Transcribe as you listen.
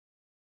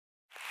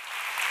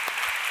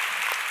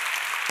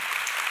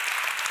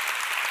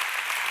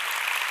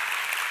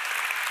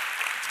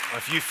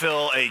If you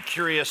feel a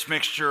curious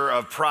mixture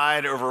of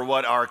pride over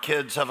what our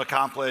kids have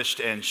accomplished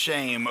and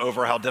shame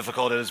over how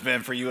difficult it has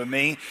been for you and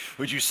me,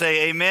 would you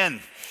say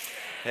amen?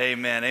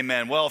 Amen,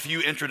 amen. Well, a few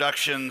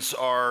introductions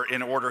are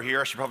in order here.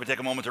 I should probably take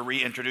a moment to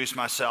reintroduce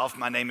myself.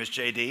 My name is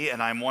JD,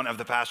 and I'm one of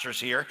the pastors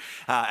here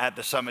at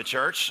the Summit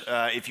Church.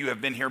 If you have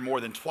been here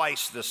more than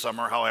twice this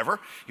summer, however,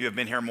 you have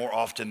been here more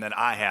often than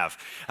I have.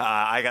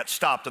 I got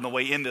stopped on the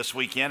way in this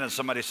weekend, and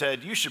somebody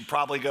said, you should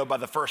probably go by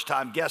the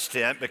first-time guest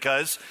tent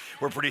because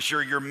we're pretty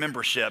sure your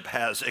membership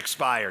has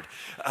expired.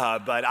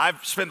 But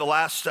I've spent the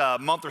last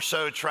month or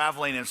so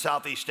traveling in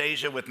Southeast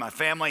Asia with my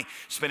family,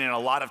 spending a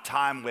lot of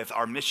time with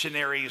our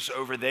missionaries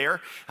over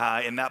there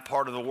in that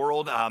part of the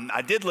world.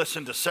 I did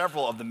listen to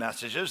several of the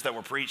messages that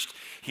were preached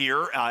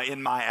here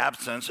in my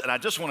absence, and I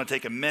just want to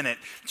take a minute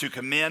to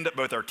commend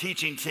both our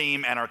teaching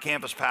team and our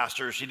campus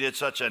pastors. You did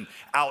such an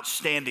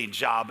outstanding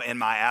job in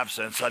my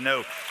absence. I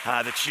know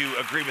that you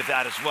agree with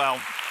that as well.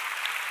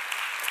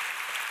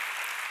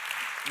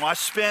 Well, I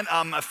spent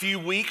a few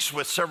weeks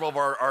with several of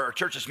our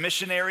church's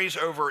missionaries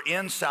over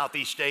in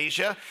Southeast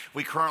Asia.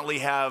 We currently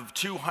have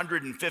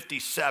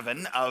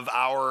 257 of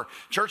our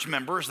church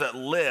members that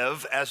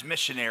live as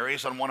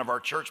missionaries on one of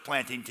our church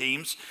planting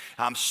teams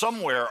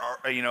somewhere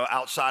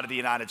outside of the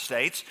United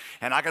States.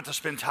 And I got to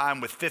spend time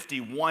with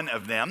 51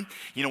 of them.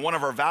 You know, one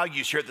of our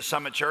values here at the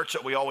Summit Church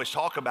that we always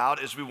talk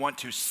about is we want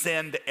to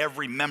send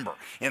every member.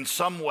 In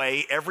some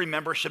way, every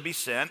member should be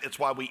sent. It's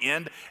why we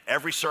end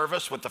every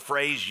service with the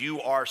phrase,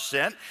 "You are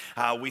sent."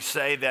 We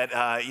say that,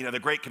 the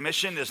Great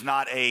Commission is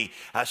not a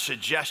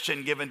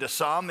suggestion given to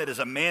some. It is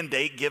a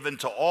mandate given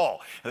to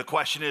all. The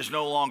question is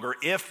no longer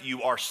if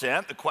you are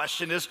sent. The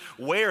question is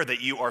where that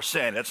you are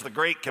sent. It's the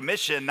Great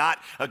Commission, not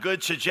a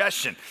good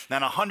suggestion.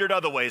 And 100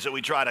 other ways that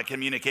we try to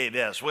communicate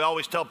this. We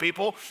always tell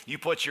people, you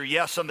put your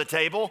yes on the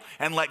table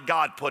and let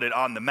God put it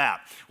on the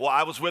map. Well,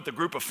 I was with a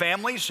group of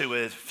families who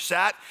have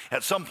sat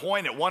at some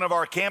point at one of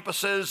our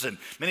campuses, and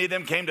many of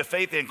them came to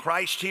faith in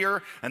Christ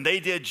here, and they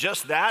did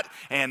just that.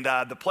 And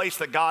the place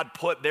that God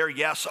put their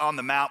yes on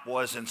the map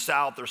was in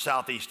South or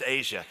Southeast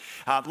Asia.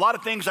 A lot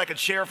of things I could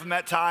share from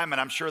that time, and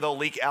I'm sure they'll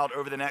leak out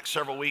over the next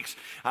several weeks.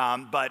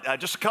 But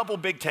just a couple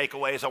big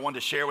takeaways I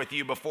wanted to share with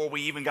you before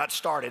we even got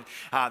started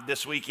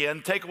this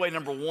weekend. Takeaway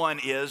number one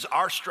is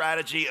our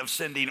strategy of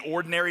sending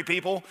ordinary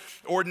people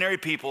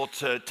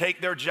to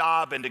take their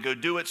job and to go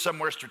do it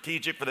somewhere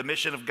strategic for the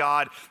mission of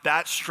God.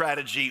 That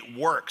strategy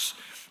works.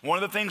 One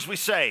of the things we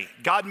say,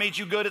 God made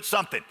you good at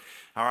something.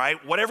 All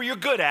right, whatever you're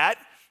good at,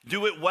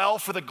 do it well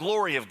for the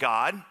glory of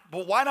God,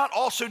 but why not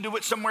also do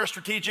it somewhere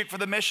strategic for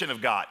the mission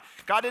of God?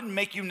 God didn't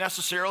make you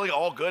necessarily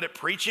all good at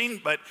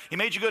preaching, but he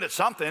made you good at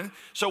something.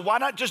 So why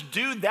not just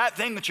do that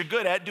thing that you're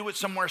good at, do it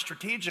somewhere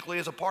strategically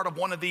as a part of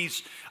one of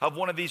these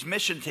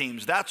mission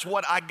teams? That's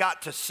what I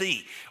got to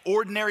see.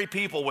 Ordinary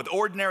people with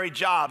ordinary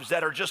jobs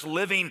that are just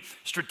living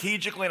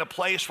strategically in a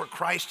place where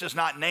Christ is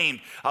not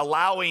named,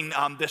 allowing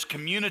this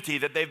community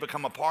that they've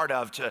become a part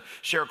of to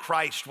share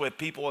Christ with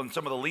people in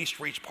some of the least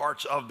reached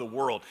parts of the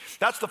world.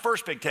 That's the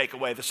first big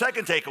takeaway. The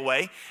second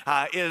takeaway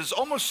is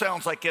almost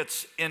sounds like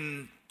it's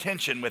in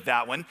tension with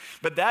that one,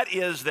 but that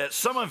is that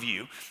some of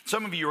you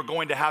are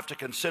going to have to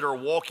consider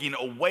walking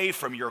away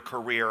from your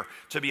career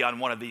to be on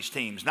one of these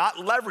teams. Not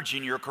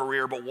leveraging your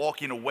career, but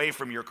walking away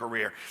from your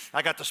career.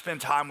 I got to spend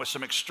time with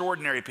some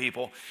extraordinary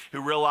people who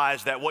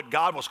realized that what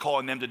God was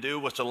calling them to do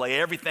was to lay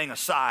everything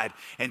aside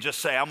and just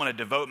say, I'm going to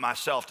devote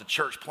myself to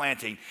church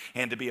planting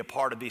and to be a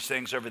part of these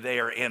things over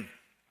there. And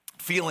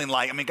feeling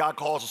like, God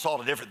calls us all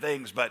to different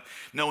things, but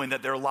knowing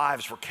that their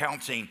lives were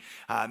counting,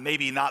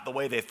 maybe not the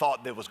way they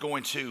thought that was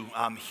going to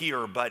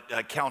here, but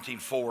counting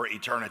for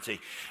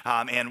eternity.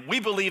 And we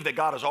believe that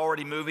God is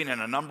already moving in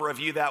a number of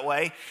you that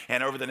way.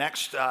 And over the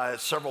next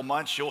several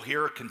months, you'll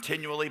hear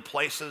continually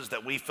places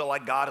that we feel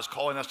like God is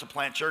calling us to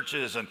plant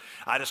churches. And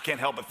I just can't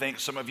help but think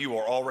some of you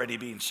are already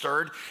being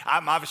stirred.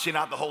 I'm obviously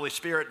not the Holy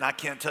Spirit, and I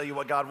can't tell you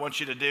what God wants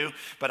you to do,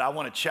 but I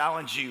want to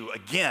challenge you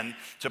again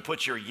to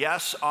put your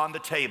yes on the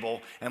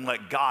table and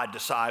let God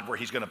decide where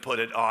he's going to put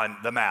it on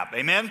the map.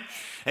 Amen?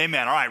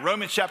 Amen. All right,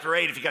 Romans chapter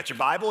 8, if you got your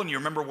Bible and you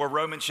remember where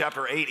Romans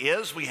chapter 8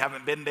 is, we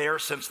haven't been there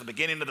since the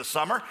beginning of the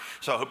summer,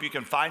 so I hope you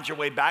can find your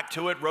way back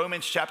to it.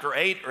 Romans chapter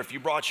 8, or if you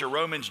brought your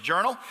Romans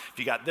journal, if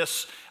you got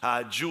this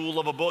jewel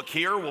of a book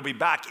here, we'll be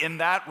back in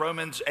that.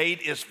 Romans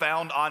 8 is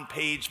found on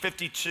page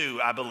 52,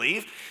 I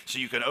believe, so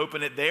you can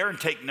open it there and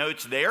take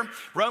notes there.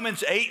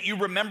 Romans 8, you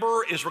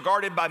remember, is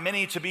regarded by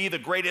many to be the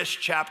greatest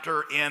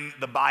chapter in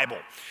the Bible.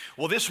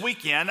 Well, this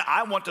weekend,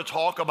 I want to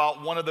talk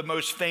about one of the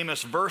most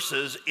famous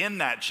verses in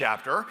that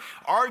chapter,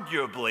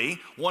 arguably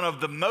one of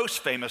the most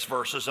famous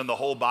verses in the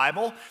whole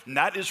Bible, and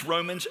that is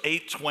Romans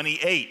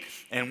 8:28.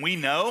 And we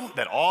know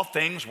that all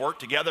things work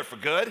together for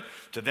good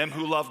to them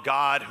who love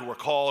God, who are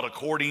called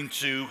according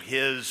to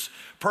his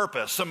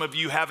purpose. Some of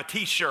you have a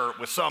t-shirt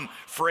with some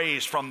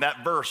phrase from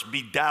that verse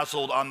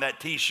bedazzled on that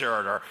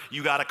t-shirt, or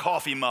you got a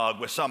coffee mug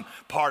with some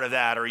part of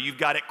that, or you've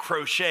got it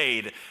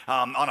crocheted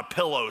on a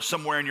pillow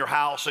somewhere in your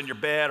house, on your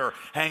bed, or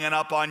hanging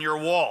up on your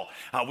wall. wall.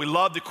 We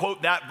love to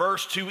quote that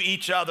verse to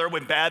each other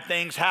when bad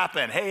things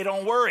happen. Hey,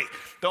 don't worry,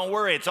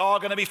 it's all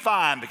going to be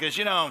fine because,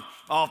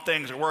 all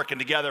things are working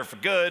together for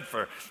good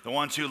for the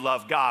ones who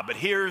love God. But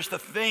here's the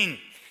thing,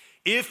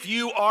 if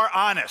you are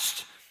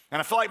honest, and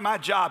I feel like my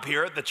job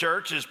here at the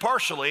church is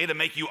partially to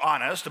make you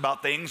honest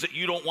about things that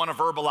you don't want to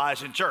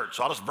verbalize in church.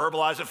 So I'll just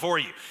verbalize it for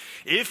you.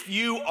 If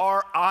you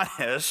are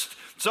honest,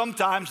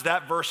 sometimes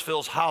that verse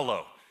feels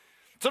hollow.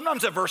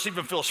 Sometimes that verse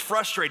even feels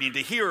frustrating to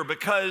hear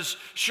because,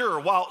 sure,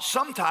 while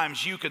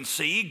sometimes you can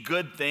see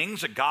good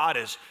things that God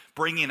is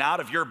bringing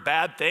out of your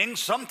bad things,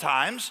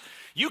 sometimes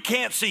you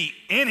can't see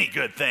any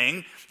good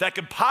thing that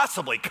could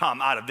possibly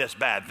come out of this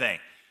bad thing.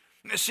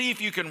 See if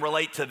you can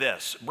relate to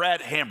this.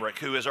 Brad Hambrick,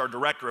 who is our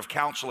director of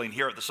counseling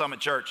here at the Summit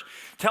Church,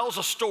 tells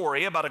a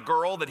story about a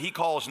girl that he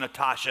calls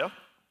Natasha.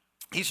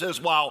 He says,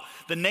 while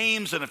the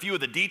names and a few of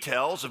the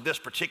details of this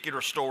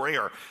particular story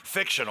are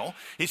fictional,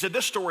 he said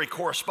this story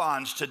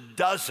corresponds to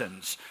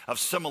dozens of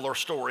similar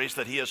stories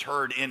that he has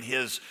heard in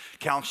his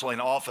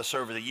counseling office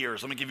over the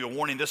years. Let me give you a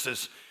warning. This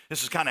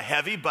is kind of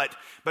heavy, but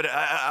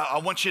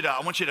I want you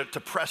to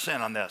press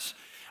in on this.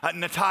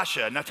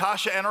 Natasha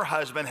and her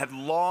husband had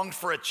longed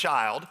for a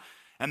child,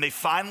 and they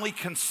finally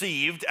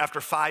conceived after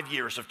 5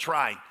 years of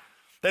trying.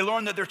 They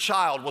learned that their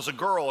child was a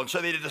girl, and so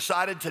they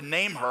decided to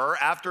name her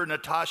after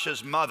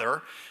Natasha's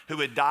mother, who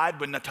had died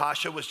when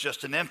Natasha was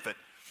just an infant.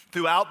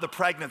 Throughout the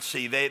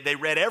pregnancy, they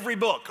read every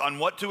book on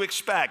what to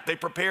expect. They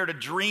prepared a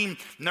dream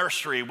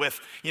nursery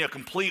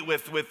complete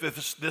with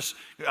this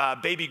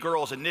baby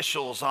girl's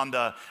initials on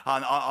the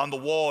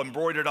wall,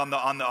 embroidered on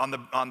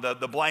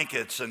the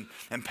blankets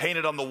and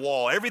painted on the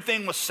wall.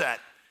 Everything was set.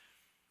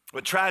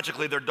 But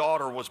tragically, their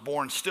daughter was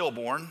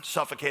stillborn,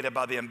 suffocated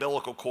by the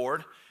umbilical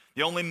cord.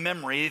 The only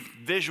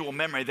visual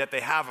memory that they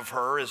have of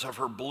her is of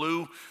her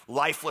blue,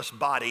 lifeless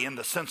body and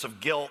the sense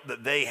of guilt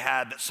that they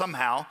had, that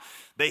somehow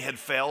they had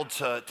failed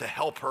to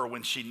help her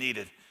when she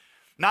needed.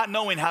 Not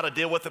knowing how to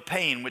deal with the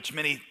pain, which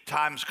many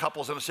times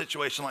couples in a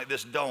situation like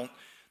this don't,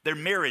 their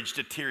marriage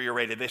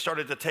deteriorated. They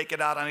started to take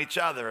it out on each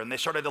other, and they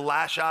started to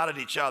lash out at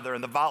each other,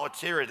 and the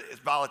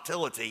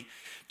volatility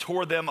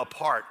tore them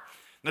apart.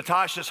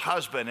 Natasha's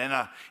husband, in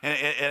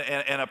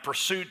a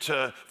pursuit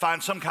to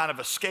find some kind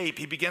of escape,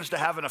 he begins to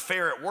have an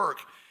affair at work.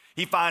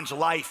 He finds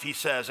life, he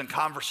says, in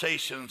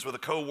conversations with a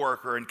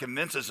coworker and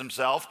convinces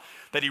himself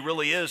that he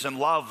really is in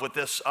love with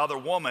this other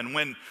woman.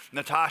 When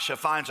Natasha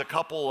finds a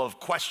couple of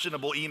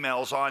questionable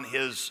emails on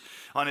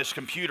his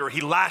computer,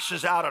 he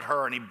lashes out at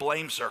her and he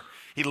blames her.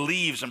 He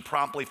leaves and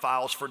promptly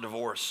files for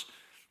divorce.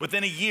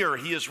 Within a year,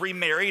 he is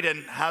remarried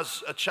and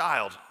has a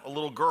child, a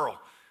little girl.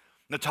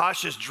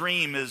 Natasha's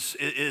dream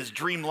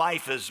dream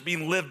life is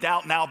being lived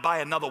out now by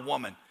another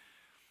woman.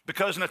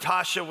 Because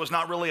Natasha was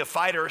not really a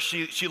fighter,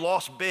 she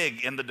lost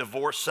big in the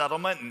divorce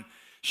settlement, and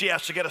she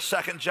has to get a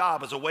second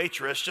job as a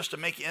waitress just to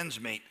make ends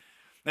meet.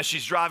 As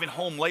she's driving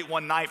home late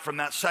one night from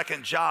that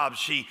second job,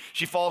 she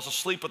falls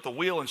asleep at the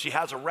wheel and she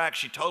has a wreck.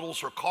 She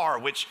totals her car,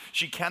 which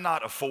she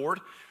cannot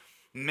afford.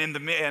 And in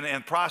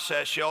the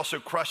process, she also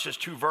crushes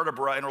 2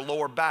 vertebrae in her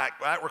lower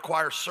back. That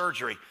requires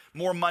surgery.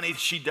 More money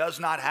she does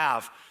not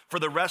have. For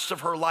the rest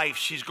of her life,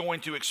 she's going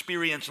to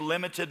experience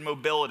limited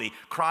mobility,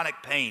 chronic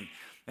pain,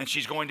 and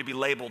she's going to be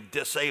labeled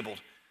disabled.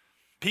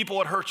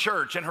 People at her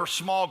church and her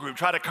small group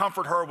try to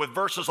comfort her with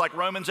verses like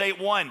Romans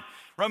 8:1.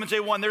 Romans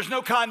 8:1, there's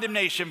no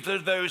condemnation for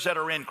those that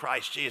are in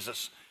Christ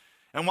Jesus.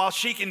 And while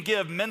she can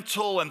give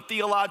mental and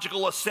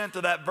theological assent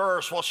to that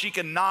verse, while she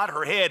can nod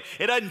her head,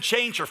 it doesn't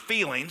change her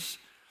feelings.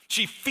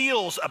 She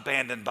feels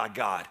abandoned by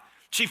God.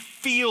 She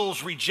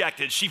feels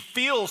rejected. She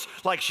feels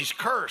like she's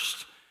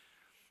cursed.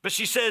 But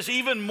she says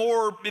even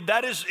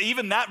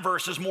that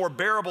verse is more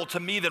bearable to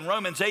me than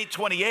Romans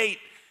 8:28,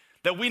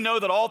 that we know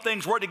that all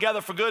things work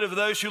together for good of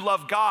those who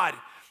love God.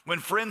 When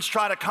friends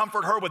try to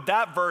comfort her with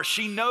that verse,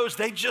 she knows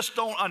they just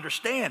don't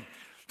understand.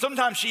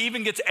 Sometimes she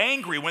even gets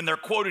angry when they're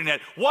quoting it.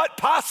 What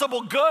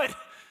possible good?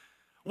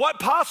 What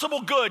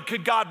possible good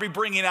could God be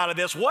bringing out of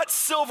this? What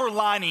silver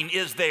lining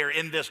is there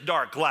in this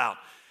dark cloud?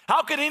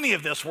 How could any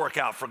of this work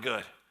out for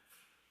good?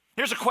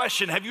 Here's a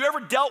question. Have you ever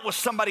dealt with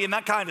somebody in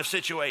that kind of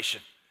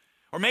situation?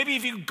 Or maybe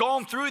if you've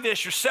gone through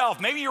this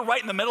yourself, maybe you're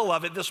right in the middle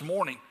of it this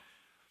morning.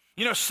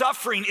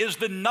 Suffering is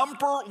the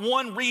number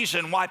one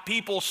reason why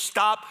people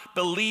stop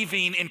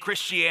believing in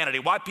Christianity,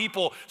 why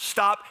people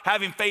stop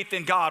having faith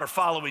in God or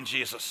following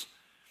Jesus.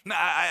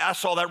 I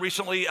saw that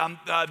recently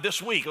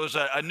this week. It was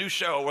a new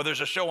show, or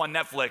there's a show on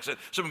Netflix that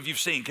some of you've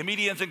seen,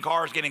 Comedians in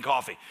Cars Getting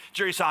Coffee.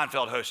 Jerry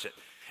Seinfeld hosts it.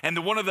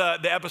 And one of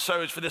the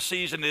episodes for this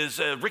season is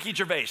Ricky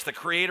Gervais, the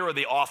creator of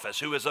The Office,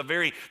 who is a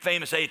very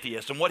famous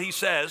atheist. And what he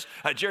says,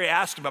 Jerry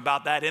asked him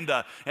about that in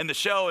the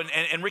show,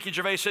 and Ricky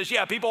Gervais says,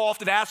 yeah, people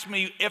often ask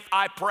me if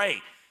I pray.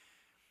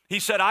 He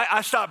said, I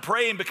stopped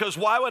praying because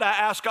why would I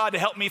ask God to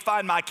help me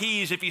find my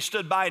keys if he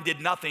stood by and did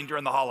nothing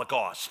during the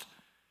Holocaust?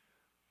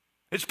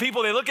 It's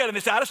people, they look at it and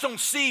they say, I just don't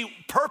see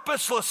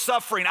purposeless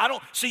suffering. I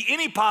don't see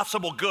any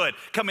possible good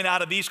coming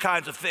out of these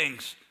kinds of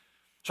things.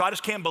 So I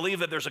just can't believe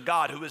that there's a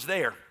God who is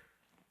there.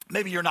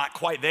 Maybe you're not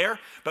quite there,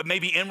 but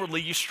maybe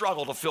inwardly you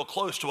struggle to feel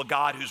close to a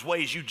God whose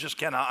ways you just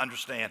cannot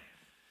understand.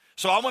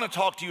 So I want to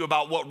talk to you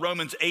about what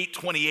Romans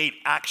 8:28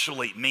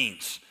 actually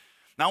means.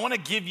 Now I want to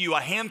give you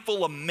a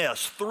handful of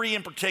myths, 3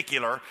 in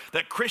particular,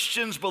 that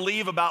Christians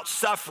believe about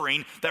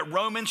suffering that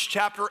Romans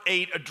chapter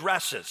 8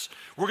 addresses.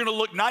 We're going to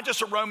look not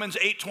just at Romans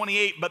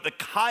 8:28, but the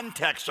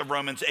context of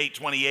Romans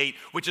 8:28,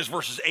 which is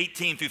verses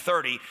 18 through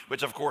 30,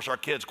 which of course our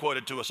kids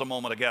quoted to us a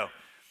moment ago.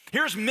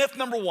 Here's myth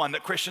number 1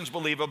 that Christians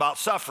believe about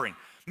suffering.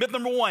 Myth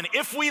number 1,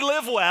 if we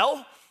live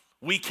well,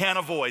 we can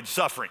avoid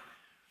suffering.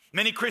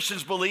 Many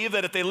Christians believe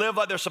that if they live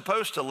like they're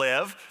supposed to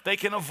live, they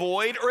can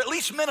avoid or at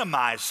least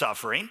minimize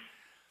suffering.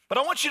 But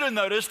I want you to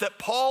notice that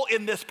Paul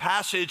in this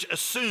passage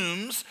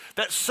assumes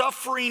that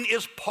suffering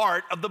is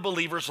part of the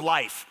believer's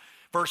life.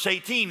 Verse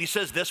 18, he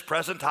says, this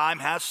present time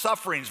has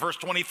sufferings. Verse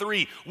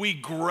 23, we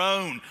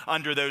groan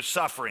under those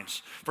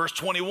sufferings. Verse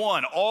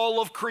 21,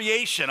 all of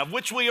creation of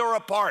which we are a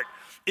part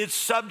is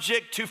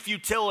subject to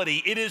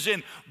futility. It is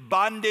in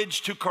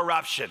bondage to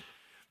corruption.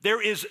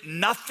 There is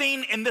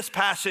nothing in this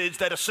passage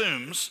that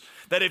assumes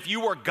that if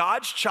you are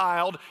God's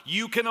child,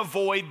 you can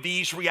avoid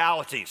these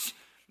realities.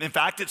 In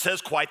fact, it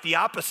says quite the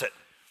opposite.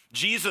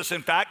 Jesus,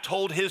 in fact,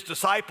 told his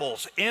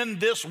disciples, in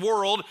this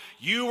world,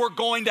 you are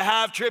going to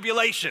have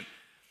tribulation.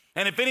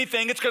 And if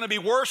anything, it's going to be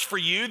worse for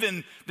you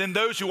than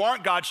those who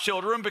aren't God's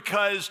children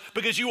because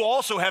you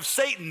also have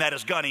Satan that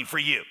is gunning for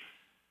you.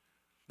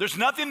 There's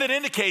nothing that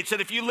indicates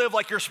that if you live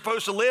like you're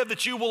supposed to live,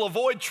 that you will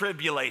avoid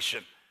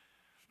tribulation.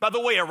 By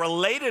the way, a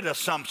related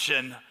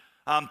assumption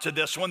to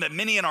this one that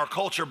many in our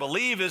culture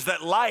believe is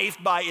that life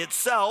by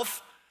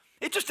itself,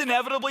 it just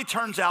inevitably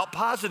turns out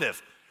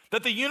positive.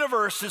 That the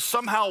universe is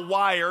somehow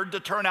wired to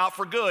turn out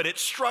for good.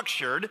 It's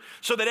structured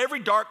so that every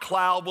dark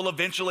cloud will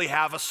eventually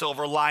have a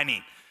silver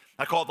lining.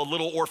 I call it the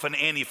little orphan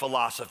Annie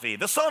philosophy.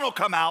 The sun will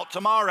come out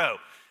tomorrow.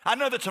 I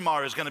know that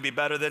tomorrow is going to be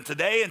better than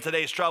today, and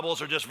today's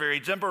troubles are just very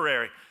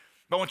temporary.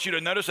 But I want you to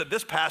notice that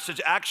this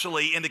passage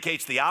actually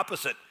indicates the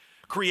opposite.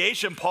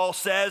 Creation, Paul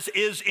says,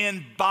 is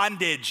in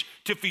bondage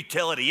to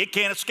futility. It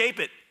can't escape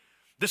it.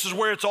 This is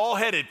where it's all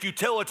headed,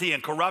 futility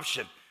and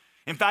corruption.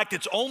 In fact,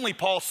 it's only,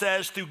 Paul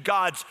says, through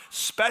God's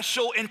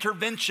special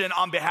intervention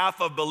on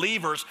behalf of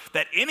believers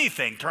that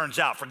anything turns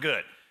out for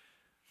good.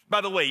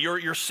 By the way, your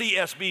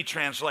CSB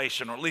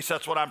translation, or at least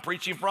that's what I'm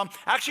preaching from,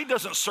 actually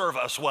doesn't serve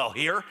us well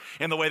here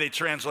in the way they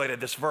translated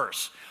this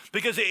verse.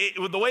 Because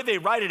the way they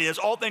write it is,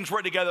 all things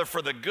work together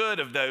for the good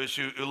of those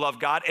who love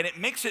God, and it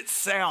makes it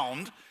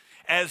sound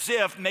as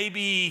if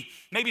maybe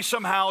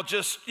somehow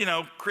just,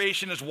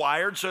 creation is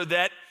wired so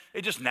that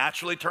it just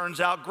naturally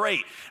turns out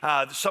great.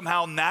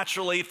 Somehow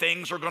naturally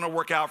things are going to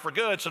work out for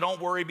good. So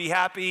don't worry, be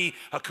happy,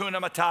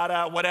 Hakuna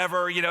Matata,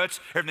 whatever,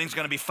 everything's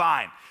going to be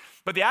fine.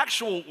 But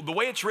the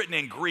way it's written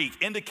in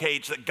Greek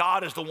indicates that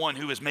God is the one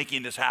who is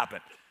making this happen.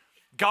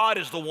 God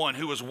is the one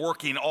who is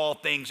working all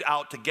things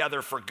out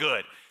together for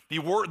good.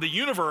 The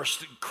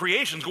universe,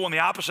 creation's going the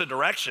opposite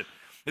direction.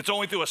 It's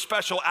only through a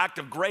special act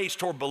of grace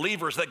toward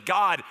believers that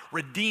God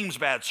redeems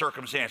bad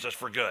circumstances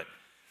for good.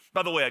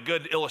 By the way, a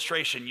good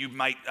illustration you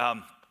might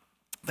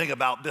think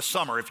about this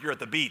summer if you're at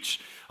the beach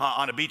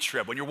on a beach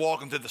trip. When you're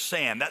walking through the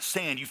sand, that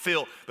sand you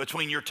feel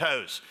between your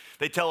toes.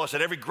 They tell us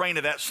that every grain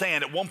of that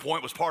sand at one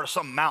point was part of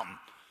some mountain,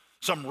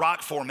 some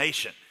rock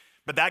formation.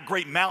 But that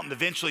great mountain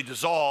eventually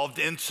dissolved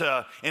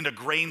into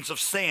grains of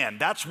sand.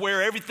 That's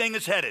where everything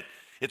is headed.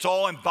 It's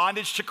all in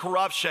bondage to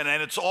corruption,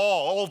 and it's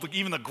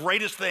even the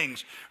greatest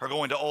things are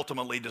going to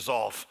ultimately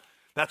dissolve.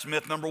 That's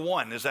myth number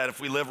 1, is that if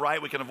we live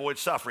right, we can avoid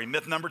suffering.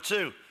 Myth number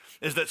 2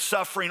 is that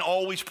suffering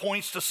always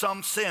points to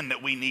some sin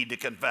that we need to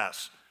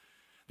confess.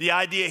 The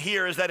idea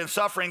here is that in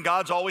suffering,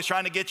 God's always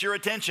trying to get your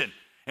attention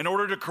in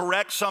order to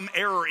correct some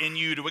error in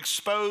you, to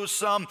expose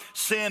some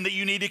sin that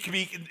you need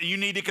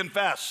to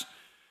confess.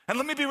 And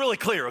let me be really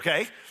clear,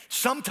 okay?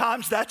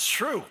 Sometimes that's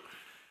true.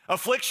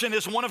 Affliction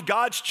is one of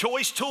God's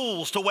choice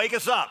tools to wake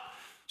us up.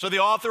 So the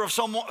author of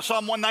Psalm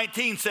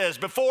 119 says,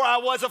 before I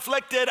was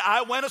afflicted,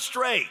 I went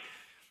astray.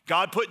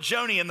 God put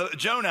Jonah in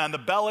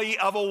the belly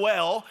of a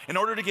whale in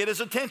order to get his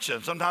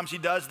attention. Sometimes he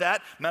does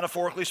that,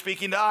 metaphorically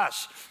speaking, to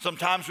us.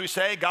 Sometimes we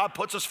say God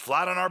puts us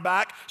flat on our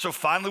back, so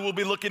finally we'll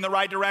be looking the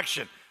right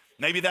direction.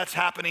 Maybe that's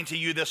happening to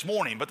you this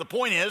morning. But the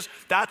point is,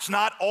 that's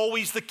not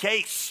always the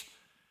case.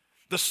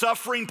 The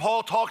suffering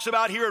Paul talks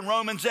about here in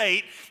Romans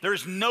 8,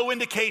 there's no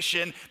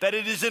indication that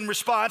it is in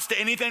response to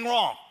anything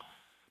wrong.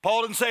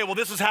 Paul didn't say, well,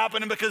 this is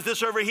happening because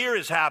this over here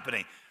is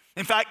happening.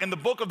 In fact, in the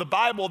book of the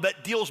Bible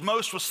that deals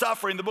most with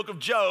suffering, the book of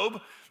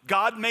Job,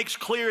 God makes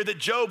clear that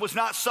Job was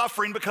not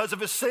suffering because of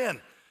his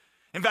sin.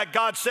 In fact,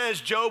 God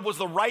says Job was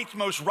the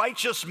most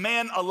righteous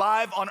man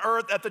alive on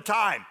earth at the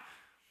time.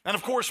 And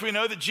of course, we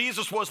know that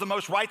Jesus was the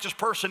most righteous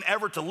person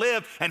ever to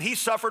live, and he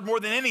suffered more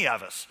than any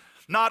of us.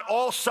 Not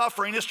all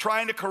suffering is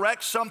trying to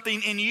correct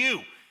something in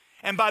you.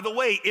 And by the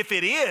way, if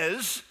it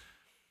is,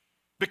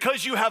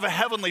 because you have a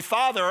heavenly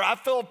Father, I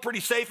feel pretty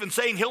safe in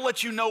saying he'll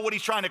let you know what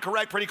he's trying to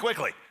correct pretty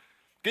quickly.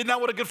 Isn't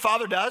that what a good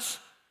father does?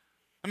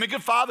 I mean, a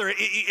good father,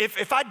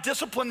 if I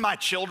discipline my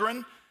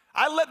children,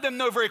 I let them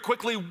know very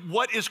quickly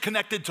what is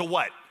connected to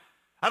what.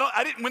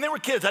 When they were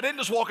kids, I didn't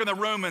just walk in the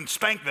room and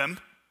spank them.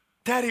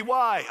 Daddy,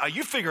 why?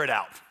 You figure it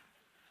out.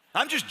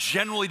 I'm just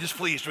generally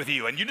displeased with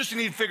you, and you just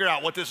need to figure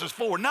out what this is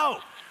for. No.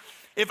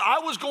 If I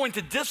was going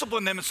to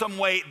discipline them in some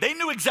way, they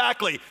knew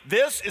exactly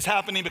this is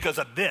happening because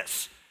of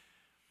this.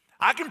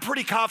 I can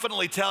pretty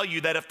confidently tell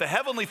you that if the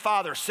Heavenly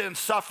Father sends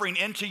suffering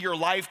into your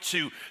life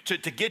to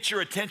get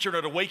your attention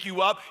or to wake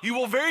you up, you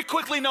will very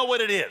quickly know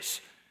what it is.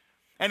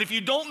 And if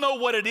you don't know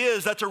what it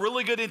is, that's a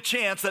really good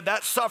chance that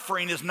that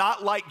suffering is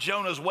not like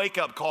Jonah's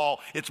wake-up call.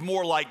 It's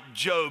more like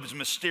Job's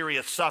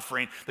mysterious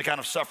suffering, the kind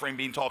of suffering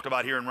being talked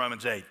about here in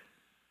Romans 8.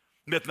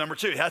 Myth number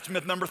two. That's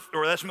myth number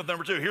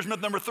two. Here's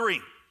myth number three.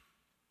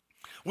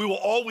 We will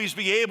always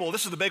be able,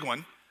 this is the big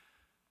one,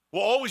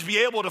 we'll always be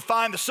able to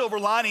find the silver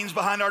linings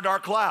behind our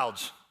dark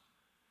clouds.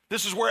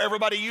 This is where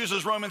everybody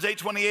uses Romans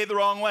 8:28 the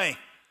wrong way.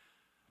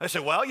 They say,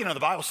 well, the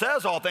Bible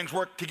says all things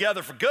work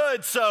together for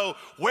good, so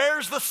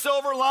where's the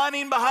silver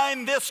lining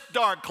behind this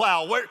dark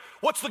cloud?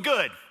 What's the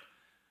good?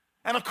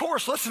 And of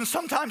course, listen,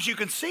 sometimes you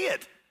can see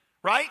it,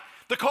 right?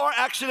 The car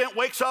accident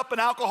wakes up an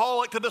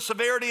alcoholic to the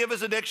severity of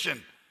his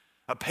addiction.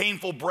 A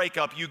painful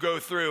breakup you go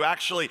through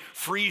actually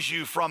frees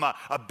you from a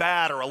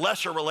bad or a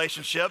lesser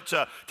relationship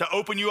to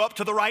open you up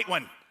to the right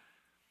one.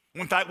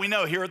 In fact, we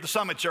know here at the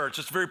Summit Church,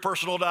 it's very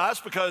personal to us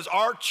because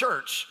our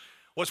church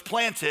was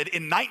planted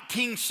in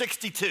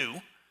 1962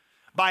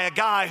 by a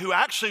guy who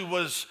actually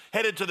was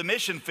headed to the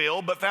mission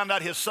field but found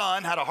out his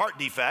son had a heart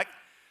defect.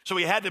 So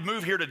he had to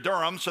move here to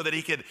Durham so that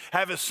he could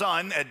have his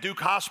son at Duke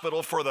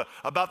Hospital for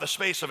about the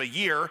space of a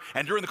year.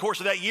 And during the course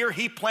of that year,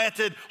 he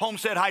planted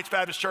Homestead Heights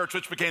Baptist Church,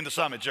 which became the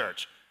Summit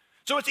Church.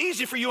 So it's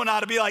easy for you and I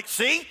to be like,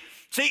 see,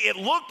 it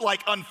looked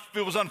like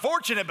it was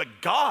unfortunate, but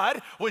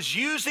God was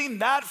using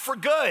that for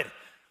good.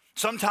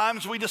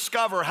 Sometimes we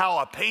discover how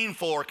a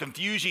painful or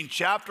confusing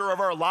chapter of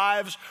our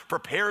lives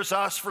prepares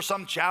us for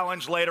some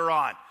challenge later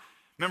on.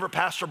 Remember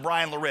Pastor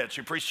Brian Laritz,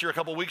 who preached here a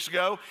couple weeks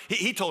ago?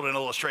 He told an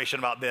illustration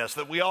about this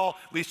that we all,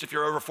 at least if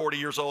you're over 40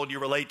 years old, you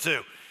relate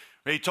to.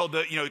 He told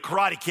the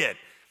Karate Kid,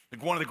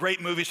 one of the great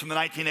movies from the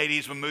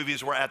 1980s when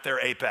movies were at their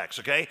apex,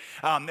 okay?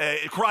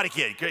 Karate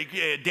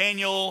Kid,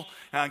 Daniel,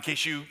 in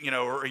case you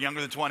are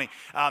younger than 20,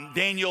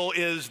 Daniel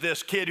is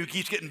this kid who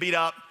keeps getting beat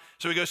up.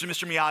 So he goes to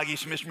Mr. Miyagi,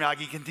 so Mr.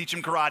 Miyagi can teach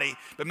him karate.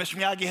 But Mr.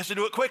 Miyagi has to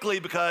do it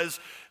quickly because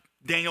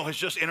Daniel has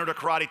just entered a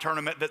karate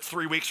tournament that's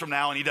 3 weeks from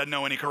now and he doesn't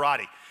know any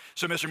karate.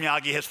 So Mr.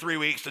 Miyagi has 3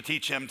 weeks to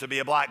teach him to be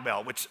a black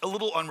belt, which is a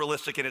little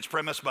unrealistic in its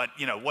premise, but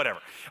whatever.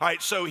 All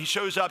right, so he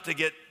shows up to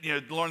get,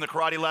 learn the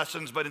karate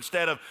lessons, but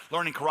instead of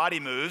learning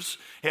karate moves,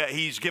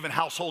 he's given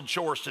household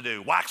chores to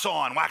do. Wax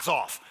on, wax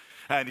off.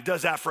 And he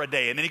does that for a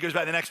day. And then he goes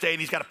back the next day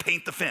and he's got to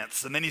paint the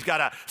fence. And then he's got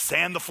to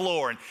sand the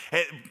floor. And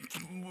at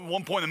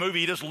one point in the movie,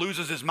 he just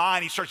loses his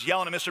mind. He starts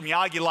yelling at Mr.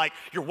 Miyagi like,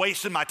 you're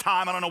wasting my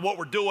time. I don't know what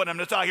we're doing. I'm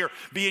just out here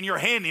being your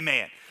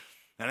handyman.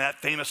 And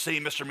that famous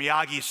scene, Mr.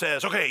 Miyagi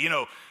says, okay,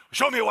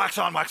 show me a wax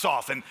on, wax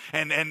off. And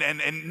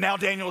now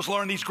Daniel has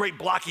learned these great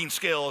blocking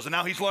skills. And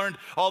now he's learned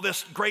all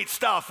this great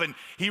stuff. And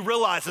he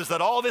realizes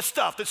that all this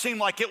stuff that seemed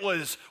like it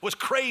was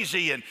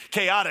crazy and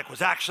chaotic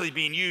was actually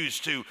being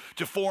used to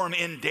form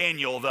in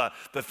Daniel the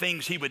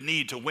things he would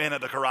need to win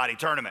at the karate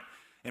tournament.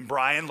 And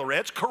Brian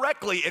Laritz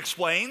correctly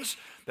explains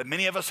that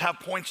many of us have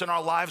points in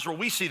our lives where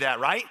we see that,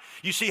 right?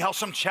 You see how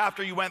some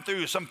chapter you went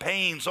through, some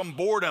pain, some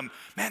boredom,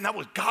 man,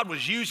 God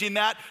was using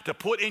that to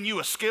put in you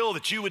a skill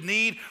that you would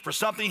need for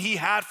something he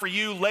had for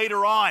you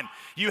later on.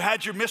 You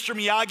had your Mr.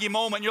 Miyagi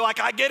moment. You're like,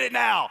 I get it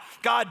now.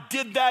 God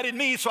did that in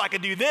me so I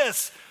could do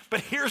this. But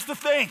here's the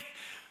thing.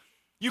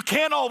 You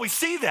can't always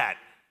see that,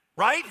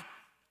 right?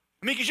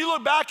 I mean, because you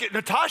look back at,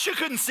 Natasha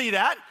couldn't see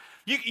that.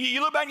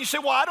 You look back and you say,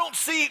 well, I don't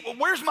see,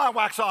 where's my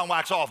wax on,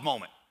 wax off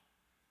moment?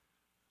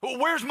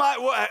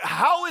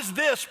 How is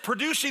this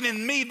producing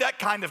in me that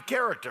kind of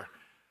character?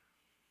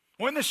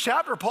 Well, in this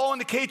chapter, Paul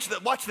indicates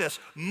that, watch this,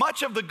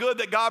 much of the good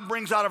that God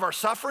brings out of our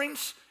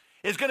sufferings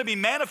is going to be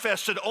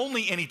manifested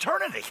only in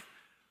eternity.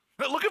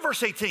 But look at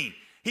verse 18.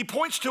 He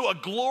points to a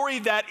glory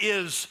that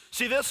is,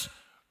 see this,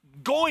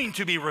 going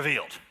to be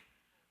revealed.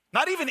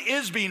 Not even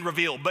is being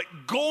revealed, but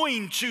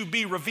going to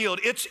be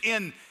revealed. It's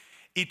in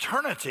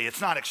eternity.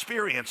 It's not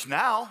experienced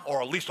now,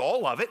 or at least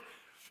all of it.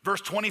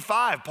 Verse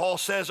 25, Paul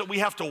says that we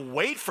have to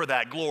wait for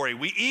that glory.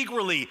 We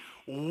eagerly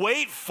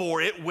wait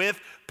for it with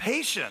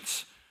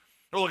patience.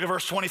 Look at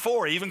verse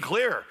 24, even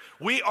clearer.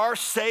 We are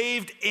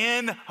saved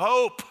in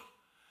hope,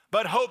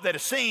 but hope that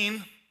is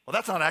seen, well,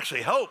 that's not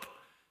actually hope.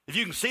 If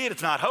you can see it,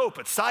 it's not hope,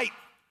 it's sight.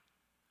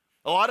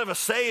 A lot of us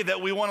say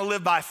that we want to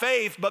live by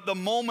faith, but the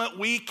moment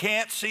we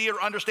can't see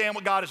or understand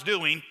what God is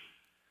doing,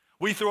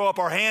 we throw up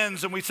our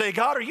hands and we say,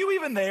 God, are you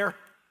even there?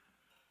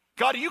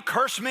 God, do you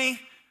curse me?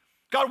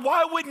 God,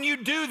 why wouldn't you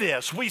do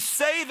this? We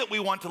say that we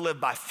want to live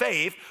by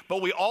faith,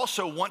 but we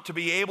also want to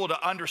be able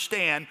to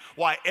understand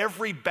why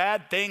every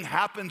bad thing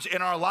happens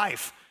in our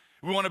life.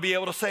 We want to be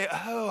able to say,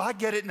 oh, I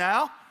get it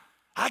now.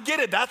 I get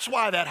it. That's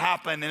why that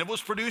happened. And it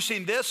was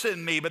producing this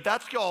in me. But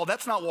that's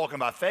not walking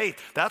by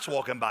faith. That's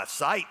walking by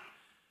sight.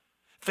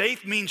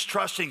 Faith means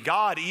trusting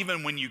God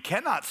even when you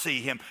cannot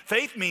see him.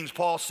 Faith means,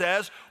 Paul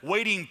says,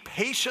 waiting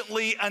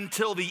patiently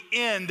until the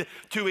end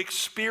to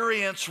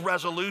experience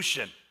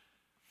resolution.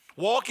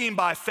 Walking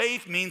by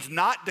faith means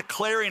not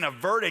declaring a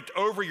verdict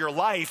over your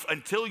life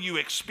until you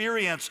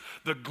experience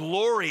the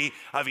glory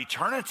of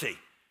eternity.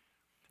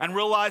 And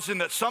realizing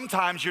that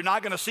sometimes you're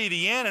not going to see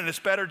the end, and it's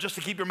better just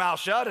to keep your mouth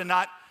shut and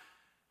not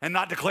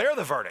declare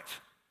the verdict.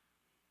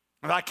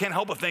 And I can't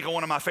help but think of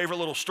one of my favorite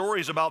little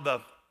stories about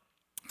the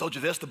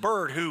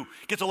bird who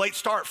gets a late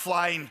start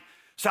flying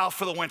south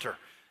for the winter.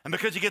 And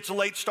because he gets a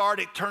late start,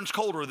 it turns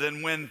colder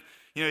than when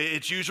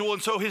it's usual.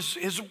 And so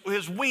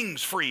his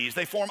wings freeze.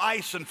 They form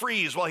ice and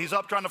freeze while he's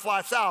up trying to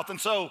fly south.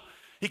 And so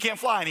he can't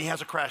fly, and he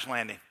has a crash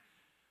landing.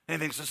 And he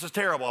thinks, this is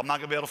terrible. I'm not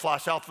going to be able to fly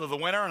south for the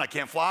winter, and I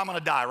can't fly. I'm going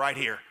to die right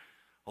here.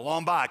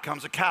 Along by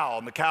comes a cow,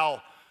 and the cow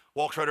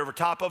walks right over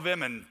top of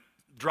him and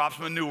drops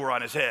manure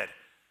on his head.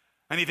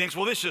 And he thinks,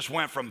 well, this just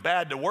went from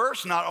bad to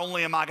worse. Not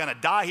only am I going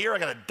to die here, I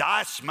got to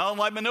die smelling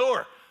like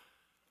manure.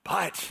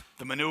 But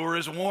the manure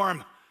is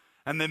warm,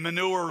 and the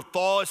manure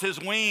thaws his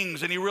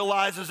wings, and he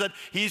realizes that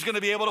he's going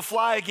to be able to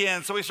fly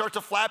again. So he starts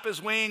to flap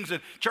his wings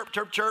and chirp,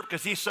 chirp, chirp,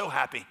 because he's so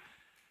happy.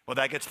 Well,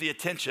 that gets the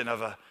attention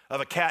of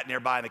a cat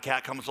nearby, and the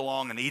cat comes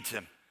along and eats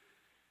him.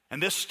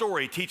 And this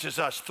story teaches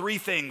us three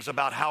things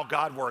about how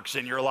God works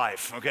in your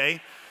life,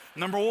 okay?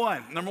 Number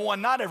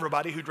one, not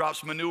everybody who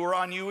drops manure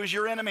on you is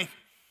your enemy.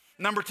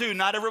 Number two,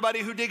 not everybody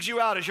who digs you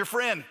out is your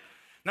friend.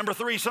 Number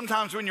three,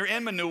 sometimes when you're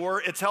in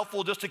manure, it's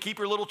helpful just to keep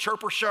your little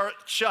chirper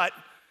shut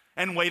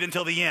and wait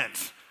until the end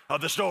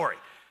of the story.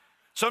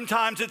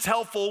 Sometimes it's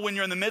helpful when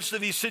you're in the midst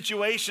of these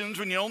situations,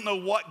 when you don't know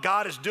what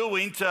God is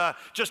doing, to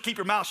just keep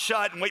your mouth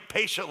shut and wait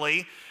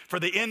patiently for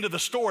the end of the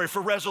story,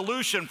 for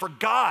resolution, for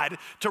God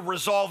to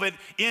resolve it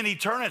in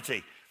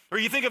eternity. Or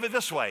you think of it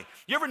this way.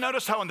 You ever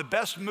notice how in the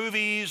best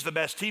movies, the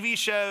best TV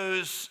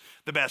shows,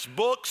 the best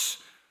books,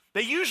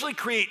 they usually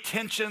create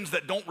tensions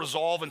that don't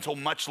resolve until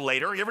much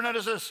later? You ever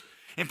notice this?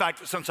 In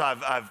fact, since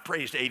I've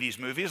praised 80s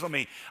movies, let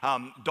me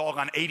dog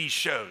on 80s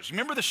shows.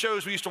 Remember the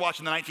shows we used to watch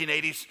in the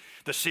 1980s,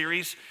 the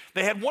series?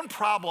 They had one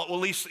problem, well,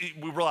 at least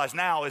we realize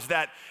now, is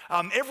that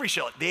every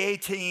show, like the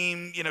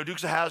A-Team,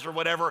 Dukes of Hazzard,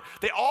 whatever,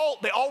 they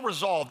all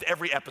resolved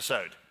every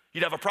episode.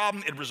 You'd have a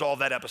problem, it'd resolve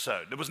that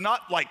episode. It was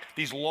not like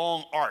these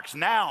long arcs.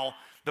 Now,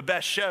 the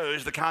best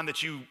shows, the kind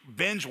that you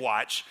binge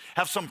watch,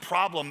 have some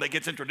problem that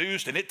gets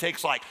introduced, and it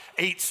takes like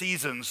 8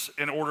 seasons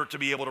in order to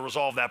be able to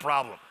resolve that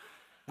problem.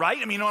 Right?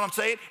 I mean, you know what I'm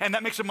saying? And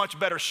that makes a much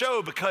better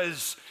show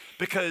because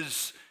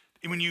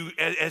when you,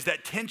 as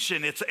that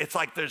tension, it's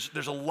like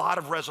there's a lot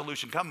of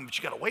resolution coming, but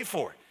you got to wait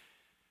for it.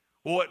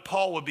 Well, what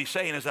Paul would be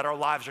saying is that our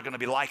lives are going to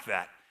be like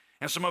that.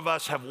 And some of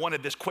us have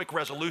wanted this quick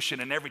resolution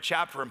in every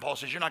chapter, and Paul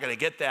says, you're not going to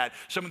get that.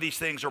 Some of these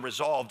things are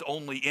resolved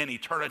only in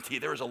eternity.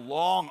 There is a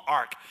long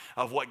arc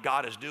of what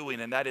God is doing,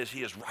 and that is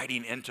he is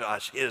writing into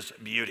us his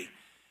beauty.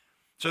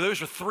 So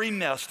those are 3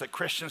 myths that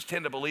Christians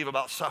tend to believe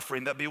about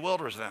suffering that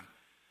bewilders them.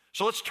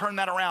 So let's turn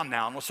that around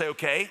now, and we'll say,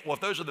 okay, well, if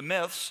those are the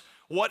myths,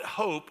 what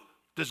hope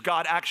does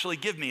God actually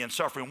give me in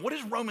suffering? What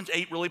is Romans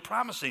 8 really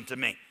promising to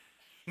me?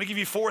 Let me give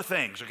you 4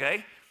 things,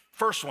 okay?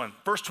 First one,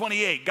 verse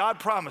 28, God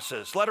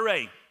promises, letter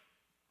A.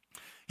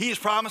 He is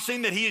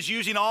promising that he is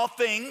using all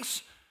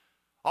things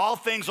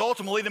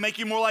ultimately to make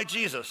you more like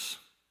Jesus.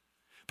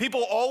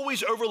 People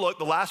always overlook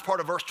the last part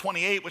of verse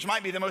 28, which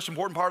might be the most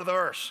important part of the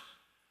verse.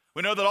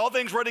 We know that all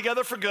things work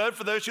together for good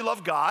for those who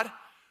love God,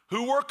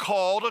 who were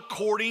called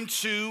according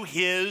to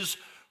his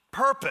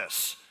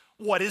purpose.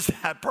 What is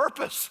that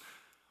purpose?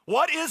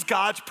 What is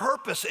God's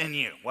purpose in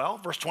you? Well,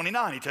 verse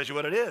 29, he tells you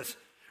what it is.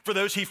 For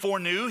those he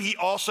foreknew, he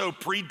also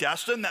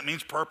predestined, that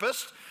means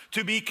purposed,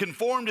 to be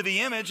conformed to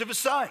the image of his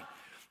Son.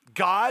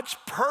 God's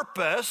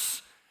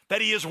purpose that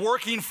he is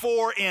working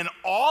for in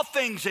all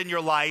things in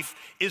your life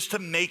is to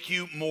make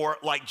you more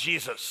like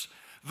Jesus.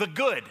 The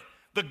good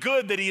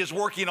that he is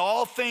working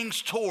all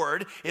things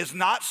toward is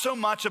not so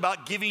much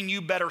about giving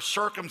you better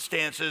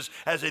circumstances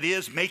as it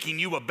is making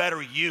you a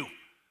better you.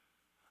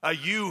 A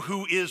you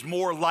who is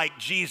more like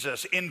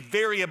Jesus.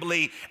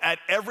 Invariably, at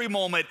every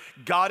moment,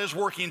 God is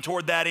working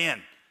toward that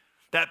end.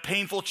 That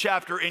painful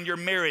chapter in your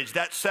marriage,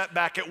 that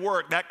setback at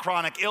work, that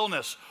chronic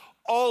illness,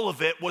 all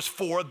of it was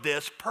for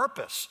this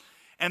purpose.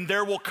 And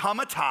there will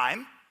come a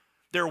time,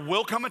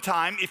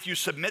 if you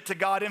submit to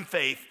God in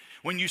faith,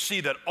 when you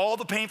see that all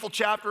the painful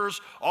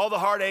chapters, all the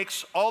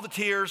heartaches, all the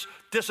tears,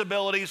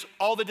 disabilities,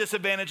 all the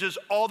disadvantages,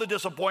 all the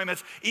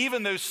disappointments,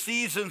 even those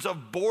seasons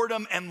of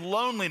boredom and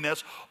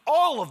loneliness,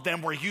 all of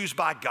them were used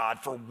by God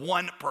for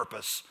one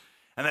purpose,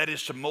 and that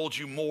is to mold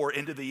you more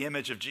into the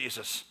image of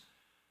Jesus.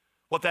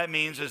 What that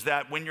means is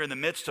that when you're in the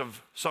midst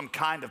of some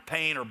kind of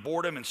pain or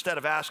boredom, instead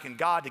of asking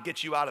God to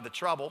get you out of the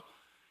trouble,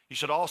 you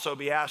should also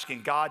be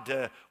asking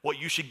God what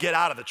you should get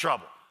out of the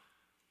trouble.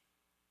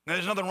 Now,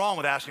 there's nothing wrong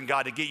with asking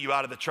God to get you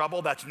out of the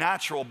trouble. That's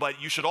natural,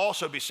 but you should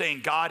also be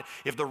saying, God,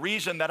 if the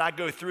reason that I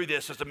go through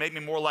this is to make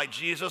me more like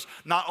Jesus,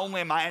 not only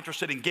am I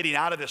interested in getting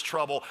out of this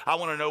trouble, I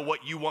want to know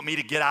what you want me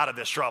to get out of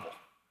this trouble. Does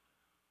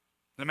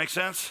that make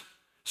sense?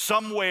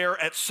 Somewhere,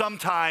 at some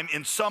time,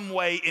 in some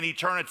way in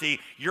eternity,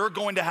 you're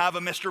going to have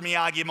a Mr.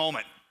 Miyagi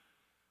moment.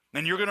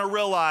 And you're going to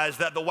realize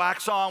that the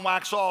wax on,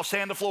 wax off,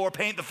 sand the floor,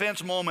 paint the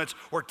fence moments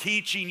were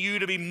teaching you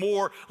to be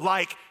more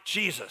like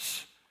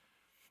Jesus.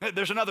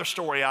 There's another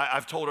story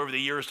I've told over the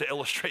years to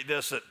illustrate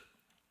this that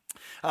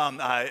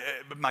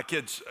my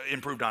kids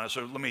improved on it.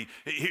 So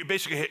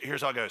basically,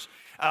 here's how it goes.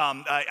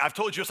 I've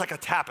told you it's like a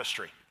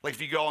tapestry. Like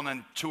if you go on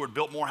a tour at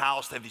Biltmore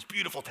House, they have these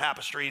beautiful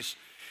tapestries.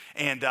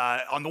 And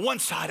on the one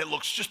side, it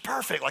looks just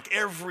perfect. Like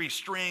every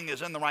string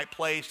is in the right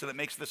place, and it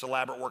makes this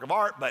elaborate work of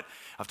art. But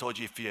I've told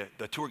you, if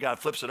the tour guide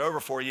flips it over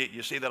for you,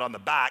 you see that on the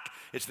back,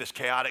 it's this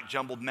chaotic,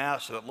 jumbled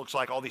mess. And it looks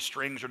like all these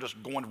strings are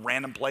just going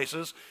random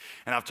places.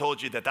 And I've told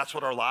you that that's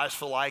what our lives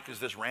feel like, is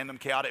this random,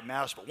 chaotic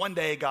mess. But one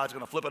day, God's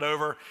going to flip it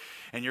over,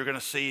 and you're going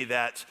to see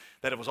that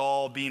it was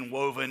all being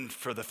woven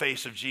for the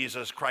face of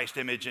Jesus, Christ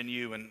image in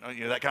you, and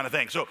that kind of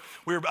thing. So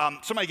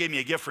somebody gave me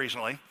a gift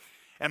recently.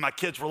 And my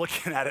kids were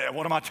looking at it, and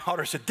one of my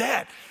daughters said,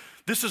 "Dad,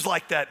 this is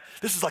like that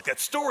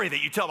story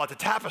that you tell about the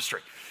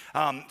tapestry."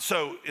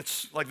 So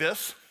it's like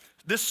this.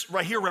 This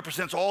right here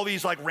represents all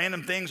these like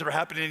random things that are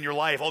happening in your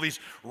life, all these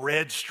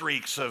red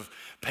streaks of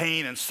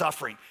pain and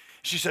suffering.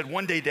 She said,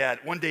 "One day,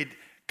 Dad,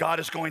 God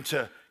is going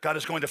to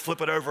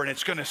flip it over, and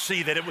it's going to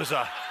see that it was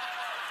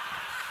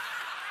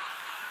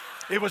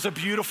a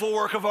beautiful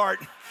work of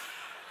art.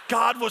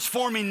 God was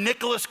forming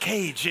Nicolas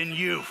Cage in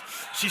you."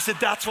 She said,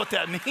 "That's what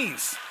that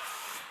means."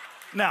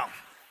 Now,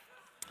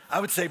 I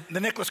would say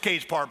the Nicolas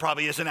Cage part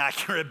probably isn't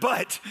accurate,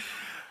 but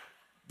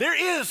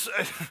there is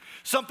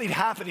something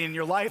happening in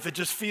your life that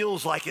just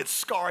feels like it's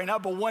scarring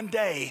up. But one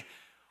day,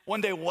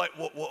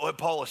 what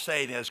Paul is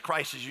saying is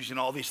Christ is using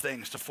all these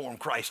things to form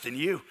Christ in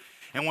you.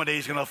 And one day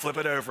he's going to flip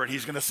it over and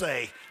he's going to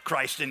say,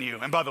 Christ in you.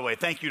 And by the way,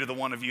 thank you to the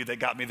one of you that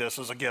got me this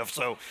as a gift.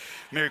 So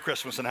Merry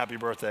Christmas and happy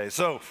birthday.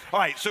 So, all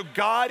right, so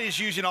God is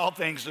using all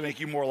things to make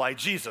you more like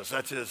Jesus.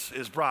 That's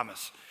his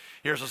promise.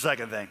 Here's the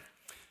second thing.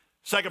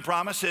 Second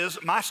promise is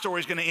my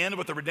story is going to end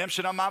with the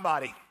redemption of my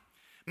body.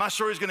 My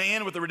story is going to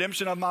end with the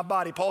redemption of my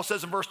body. Paul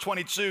says in verse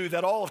 22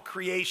 that all of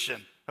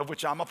creation, of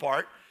which I'm a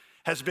part,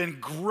 has been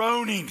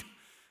groaning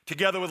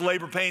together with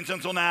labor pains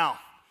until now.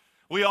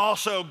 We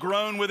also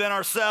groan within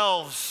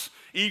ourselves,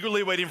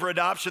 eagerly waiting for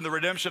adoption, the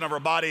redemption of our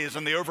bodies.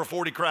 And the over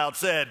 40 crowd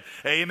said,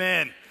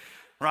 amen.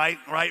 Right?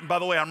 And by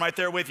the way, I'm right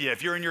there with you.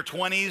 If you're in your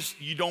 20s,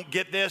 you don't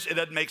get this, it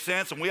doesn't make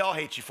sense, and we all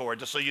hate you for it,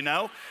 just so you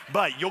know.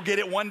 But you'll get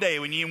it one day,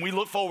 and we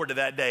look forward to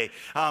that day.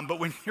 But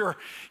when you're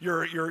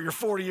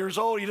 40 years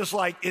old,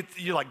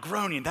 you're like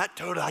groaning.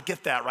 I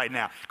get that right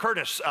now.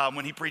 Curtis,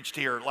 when he preached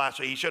here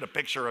last week, he showed a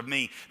picture of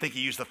me. I think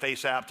he used the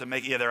Face app to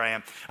make there I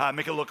am,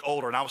 make it look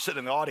older. And I was sitting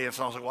in the audience,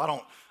 and I was like,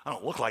 well, I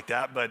don't look like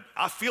that, but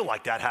I feel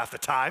like that half the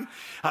time.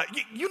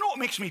 You know what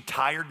makes me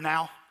tired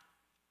now?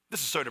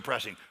 This is so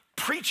depressing.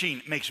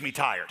 Preaching makes me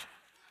tired.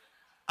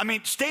 I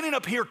mean, standing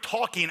up here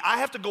talking, I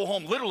have to go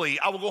home. Literally,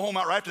 I will go home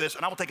right after this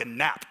and I will take a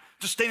nap.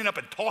 Just standing up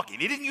and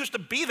talking. It didn't used to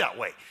be that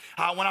way.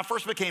 When I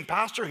first became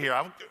pastor here,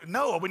 I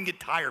wouldn't get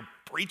tired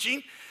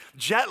preaching.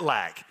 Jet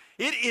lag.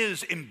 It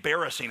is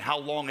embarrassing how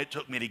long it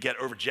took me to get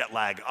over jet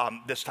lag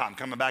this time,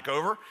 coming back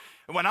over.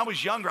 When I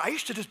was younger, I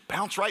used to just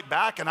bounce right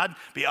back and I'd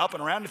be up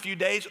and around in a few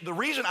days. The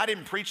reason I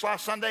didn't preach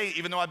last Sunday,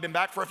 even though I'd been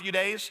back for a few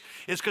days,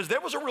 is because there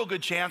was a real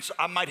good chance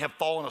I might have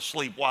fallen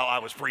asleep while I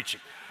was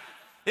preaching.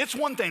 It's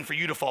one thing for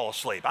you to fall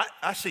asleep.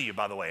 I see you,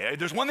 by the way.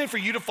 There's one thing for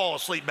you to fall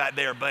asleep back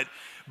there,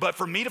 but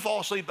for me to fall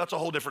asleep, that's a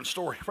whole different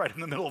story right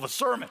in the middle of a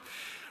sermon,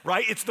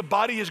 right? It's the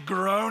body is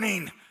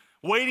groaning,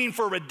 waiting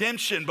for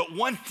redemption. But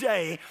one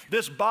day,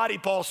 this body,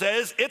 Paul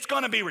says, it's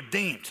going to be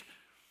redeemed.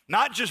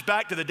 Not just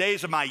back to the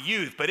days of my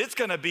youth, but it's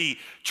going to be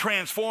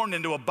transformed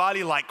into a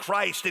body like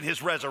Christ in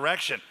his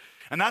resurrection.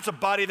 And that's a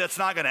body that's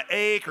not going to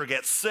ache or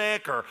get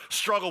sick or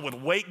struggle with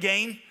weight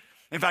gain.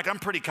 In fact, I'm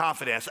pretty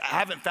confident, I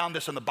haven't found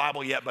this in the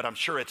Bible yet, but I'm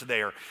sure it's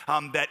there,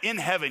 that in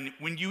heaven,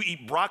 when you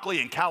eat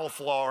broccoli and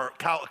cauliflower,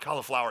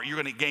 you're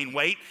going to gain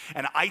weight,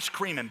 and ice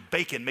cream and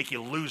bacon make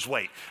you lose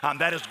weight.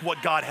 That is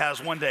what God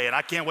has one day, and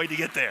I can't wait to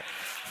get there.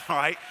 All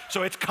right?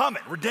 So it's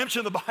coming.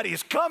 Redemption of the body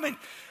is coming.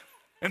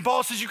 And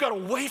Paul says you got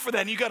to wait for that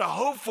and you got to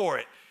hope for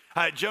it.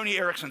 Joni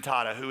Eareckson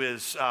Tada, who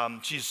is,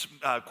 she's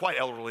quite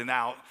elderly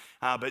now,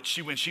 but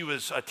when she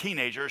was a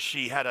teenager,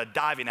 she had a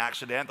diving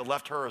accident that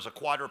left her as a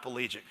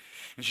quadriplegic.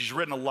 And she's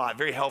written a lot,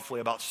 very helpfully,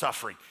 about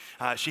suffering.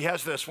 She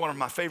has this, one of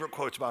my favorite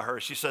quotes about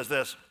her. She says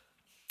this,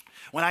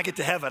 when I get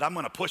to heaven, I'm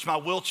going to push my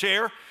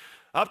wheelchair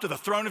up to the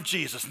throne of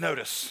Jesus.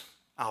 Notice,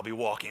 I'll be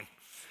walking.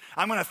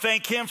 I'm going to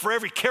thank him for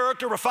every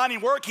character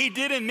refining work he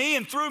did in me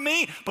and through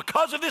me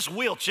because of this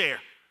wheelchair.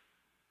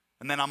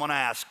 And then I'm going to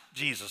ask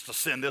Jesus to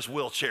send this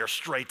wheelchair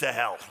straight to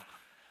hell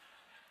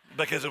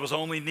because it was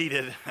only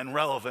needed and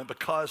relevant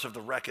because of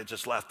the wreckage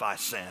that's left by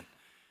sin.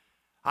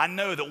 I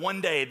know that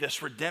one day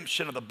this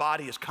redemption of the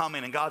body is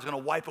coming and God's going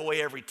to wipe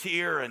away every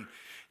tear and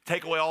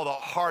take away all the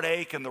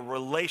heartache and the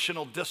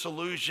relational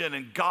disillusion,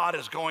 and God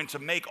is going to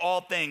make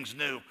all things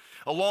new.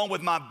 Along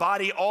with my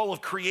body, all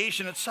of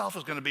creation itself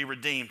is going to be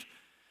redeemed.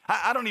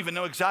 I don't even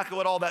know exactly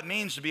what all that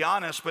means, to be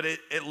honest, but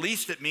at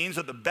least it means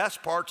that the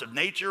best parts of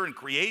nature and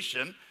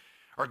creation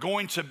are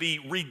going to be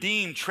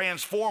redeemed,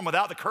 transformed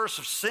without the curse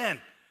of sin.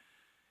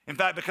 In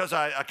fact, because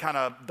I kind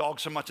of dog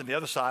so much on the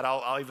other side,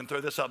 I'll even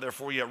throw this out there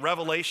for you.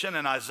 Revelation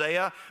and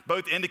Isaiah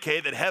both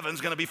indicate that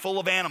heaven's going to be full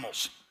of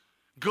animals,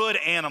 good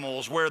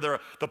animals where the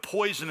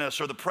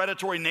poisonous or the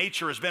predatory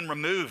nature has been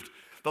removed.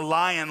 The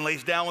lion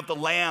lays down with the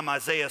lamb,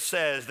 Isaiah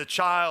says. The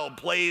child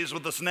plays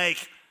with the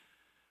snake.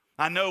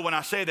 I know when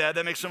I say that,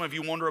 that makes some of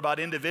you wonder about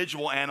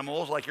individual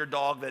animals like your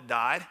dog that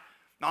died.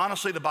 Now,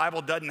 honestly, the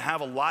Bible doesn't have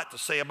a lot to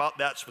say about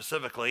that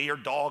specifically. Your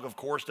dog, of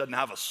course, doesn't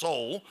have a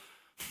soul.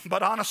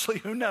 But honestly,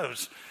 who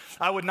knows?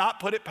 I would not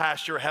put it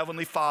past your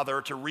heavenly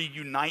Father to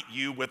reunite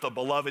you with a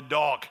beloved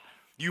dog.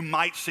 You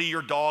might see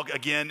your dog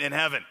again in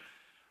heaven.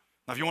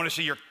 Now, if you want to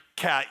see your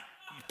cat,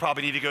 you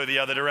probably need to go the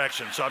other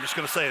direction. So I'm just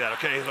going to say that,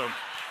 okay? So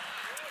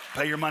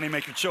pay your money,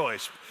 make your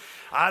choice.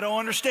 I don't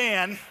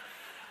understand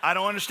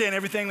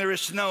everything there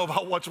is to know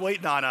about what's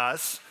waiting on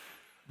us.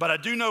 But I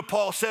do know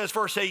Paul says,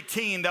 verse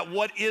 18, that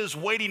what is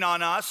waiting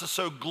on us is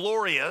so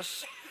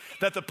glorious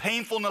that the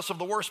painfulness of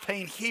the worst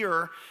pain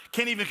here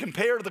can't even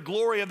compare to the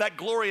glory of that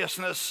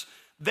gloriousness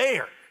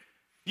there.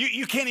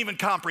 You can't even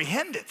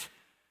comprehend it.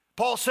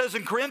 Paul says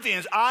in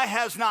Corinthians, eye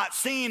has not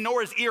seen,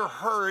 nor has ear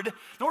heard,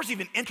 nor has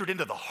even entered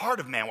into the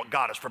heart of man what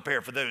God has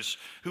prepared for those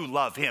who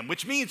love him.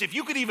 Which means if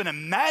you could even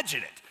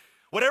imagine it,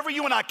 whatever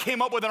you and I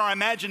came up with in our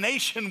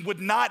imagination would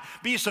not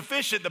be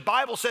sufficient. The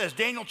Bible says,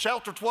 Daniel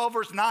chapter 12,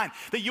 verse 9,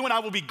 that you and I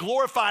will be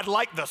glorified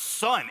like the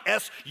sun,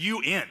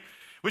 S-U-N,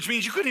 which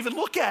means you couldn't even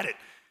look at it.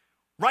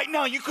 Right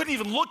now, you couldn't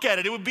even look at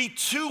it. It would be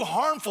too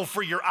harmful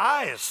for your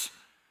eyes.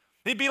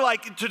 It'd be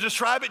like, to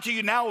describe it to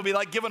you now would be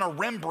like giving a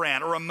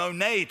Rembrandt or a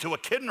Monet to a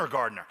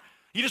kindergartner.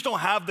 You just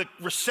don't have the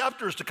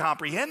receptors to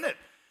comprehend it.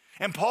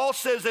 And Paul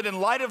says that in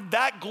light of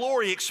that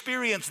glory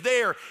experienced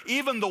there,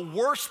 even the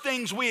worst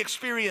things we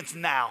experience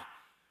now,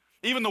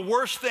 even the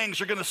worst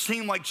things are going to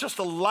seem like just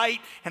a light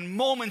and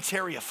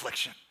momentary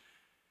affliction.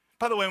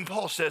 By the way, when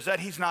Paul says that,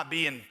 he's not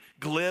being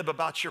glib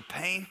about your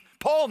pain.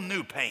 Paul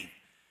knew pain.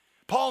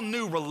 Paul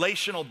knew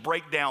relational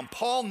breakdown.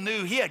 Paul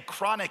knew he had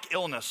chronic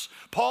illness.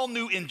 Paul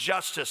knew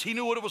injustice. He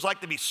knew what it was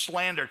like to be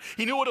slandered.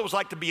 He knew what it was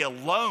like to be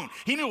alone.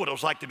 He knew what it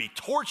was like to be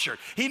tortured.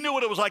 He knew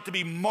what it was like to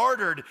be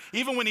martyred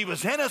even when he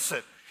was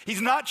innocent.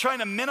 He's not trying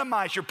to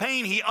minimize your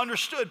pain. He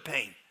understood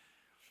pain.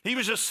 He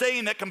was just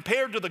saying that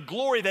compared to the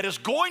glory that is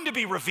going to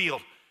be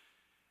revealed,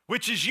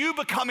 which is you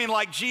becoming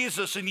like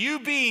Jesus and you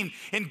being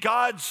in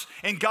God's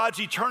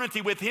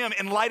eternity with him,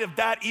 in light of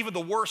that, even the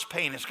worst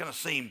pain is going to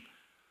seem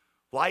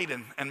light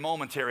and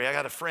momentary. I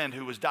got a friend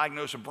who was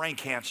diagnosed with brain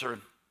cancer.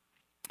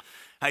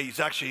 He's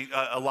actually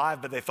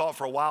alive, but they thought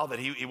for a while that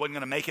he wasn't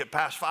going to make it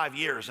past 5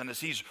 years. And as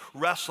he's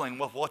wrestling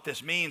with what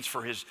this means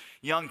for his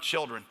young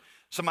children,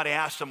 somebody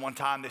asked him one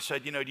time, they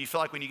said, do you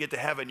feel like when you get to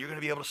heaven, you're going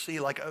to be able to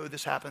see like, oh,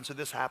 this happened, so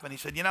this happened? He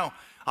said,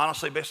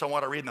 honestly, based on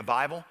what I read in the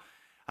Bible,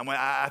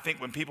 I think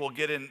when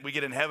we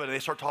get in heaven and they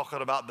start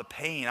talking about the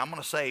pain, I'm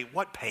going to say,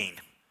 what pain?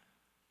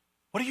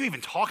 What are you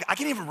even talking? I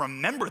can't even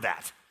remember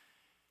that.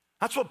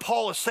 That's what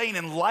Paul is saying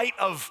in light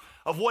of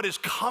what is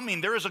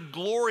coming. There is a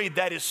glory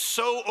that is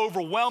so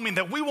overwhelming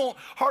that we won't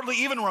hardly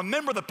even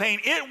remember the pain.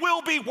 It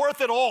will be worth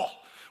it all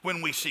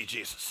when we see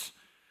Jesus.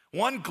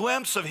 One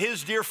glimpse of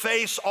his dear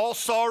face, all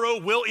sorrow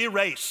will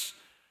erase.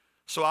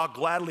 So I'll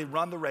gladly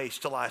run the race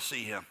till I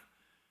see him.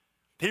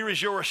 Here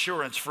is your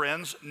assurance,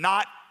 friends.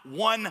 Not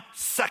 1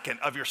 second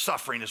of your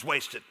suffering is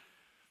wasted.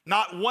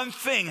 Not one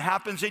thing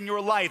happens in your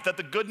life that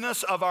the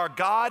goodness of our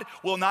God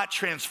will not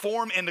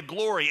transform into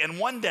glory. And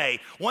one day,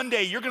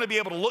 you're going to be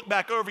able to look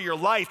back over your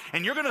life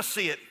and you're going to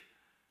see it.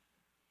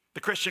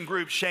 The Christian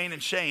group Shane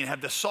and Shane had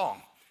this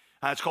song.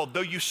 It's called Though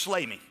You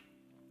Slay Me.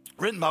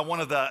 Written by one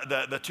of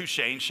the two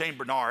Shanes, Shane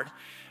Bernard.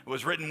 It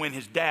was written when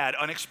his dad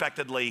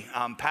unexpectedly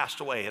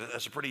passed away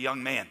as a pretty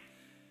young man.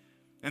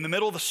 In the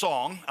middle of the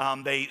song,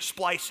 they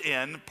splice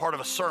in part of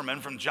a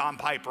sermon from John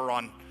Piper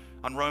on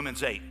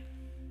Romans 8.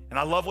 And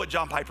I love what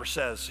John Piper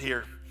says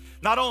here.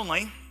 Not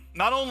only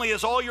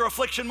is all your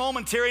affliction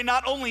momentary,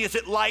 not only is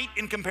it light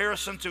in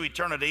comparison to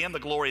eternity and the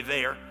glory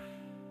there,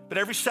 but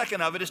every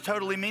second of it is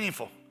totally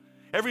meaningful.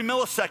 Every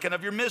millisecond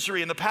of your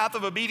misery in the path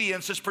of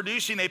obedience is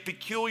producing a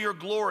peculiar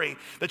glory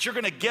that you're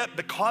going to get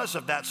because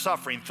of that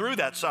suffering, through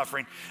that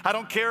suffering. I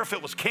don't care if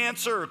it was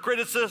cancer or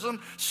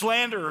criticism,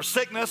 slander or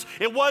sickness.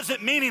 It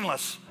wasn't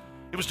meaningless.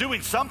 It was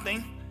doing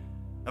something.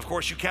 Of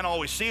course, you can't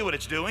always see what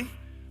it's doing.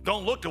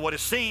 Don't look to what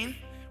is seen.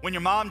 When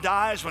your mom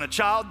dies, when a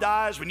child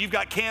dies, when you've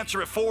got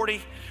cancer at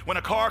 40, when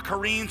a car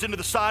careens into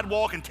the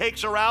sidewalk and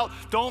takes her out,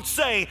 don't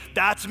say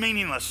that's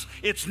meaningless.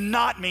 It's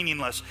not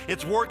meaningless.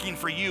 It's working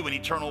for you an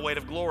eternal weight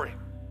of glory.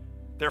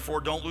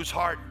 Therefore, don't lose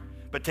heart,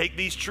 but take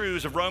these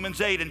truths of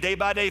Romans 8 and day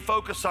by day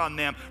focus on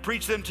them.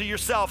 Preach them to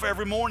yourself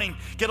every morning.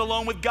 Get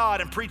alone with God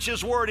and preach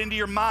his word into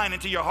your mind,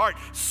 into your heart.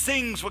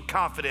 Sings with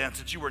confidence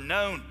that you are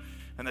known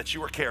and that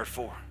you are cared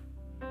for.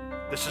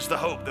 This is the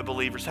hope that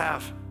believers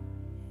have.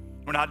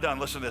 We're not done.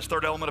 Listen to this.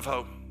 Third element of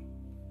hope.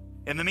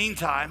 In the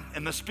meantime,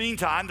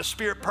 the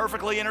Spirit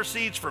perfectly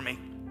intercedes for me.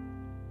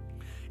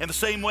 In the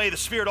same way, the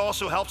Spirit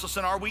also helps us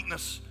in our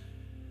weakness,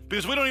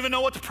 because we don't even know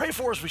what to pray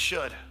for as we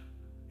should.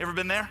 Ever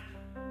been there?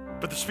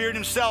 But the Spirit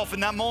himself, in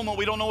that moment,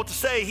 we don't know what to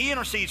say. He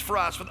intercedes for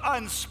us with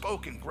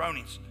unspoken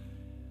groanings.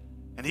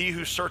 And he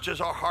who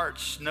searches our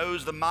hearts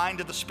knows the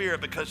mind of the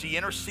Spirit, because he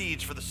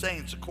intercedes for the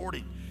saints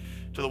according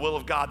to the will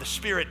of God. The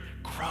Spirit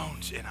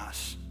groans in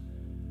us.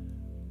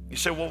 You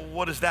say, well,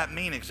 what does that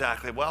mean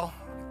exactly? Well,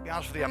 to be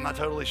honest with you, I'm not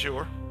totally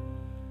sure.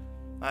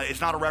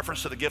 It's not a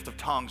reference to the gift of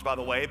tongues, by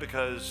the way,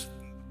 because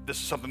this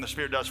is something the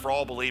Spirit does for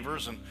all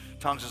believers, and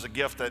tongues is a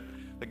gift that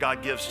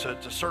God gives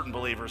to certain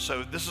believers.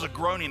 So this is a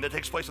groaning that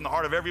takes place in the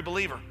heart of every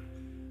believer.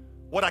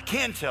 What I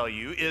can tell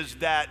you is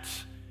that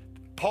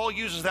Paul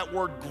uses that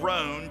word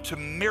groan to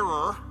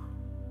mirror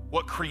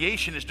what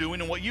creation is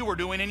doing and what you are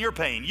doing in your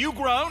pain. You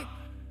groan,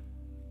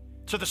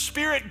 so the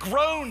Spirit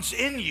groans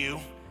in you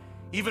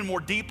even more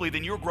deeply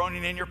than you're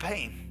groaning in your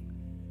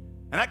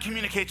pain. And that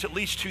communicates at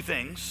least two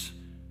things.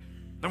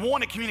 Number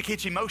one, it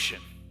communicates emotion.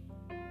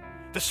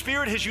 The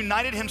Spirit has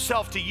united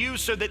himself to you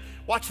so that,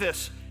 watch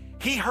this,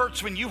 he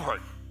hurts when you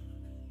hurt.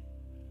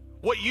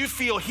 What you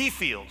feel, he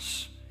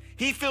feels.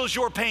 He feels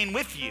your pain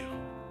with you.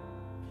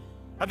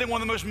 I think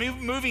one of the most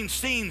moving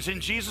scenes in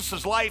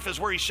Jesus' life is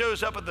where he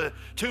shows up at the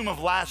tomb of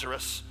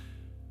Lazarus,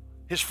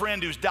 his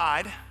friend who's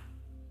died.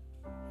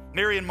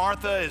 Mary and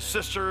Martha, his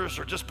sisters,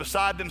 are just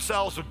beside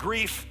themselves with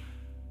grief.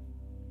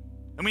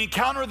 And we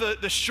encounter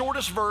the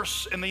shortest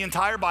verse in the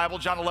entire Bible,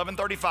 John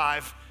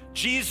 11:35.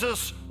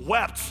 Jesus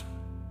wept.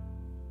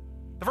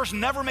 The verse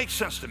never makes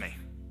sense to me,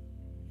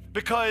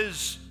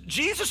 because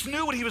Jesus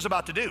knew what he was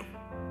about to do.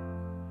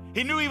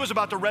 He knew he was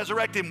about to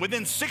resurrect him.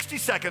 Within 60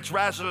 seconds,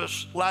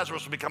 Lazarus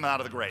would be coming out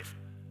of the grave.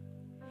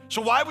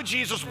 So why would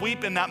Jesus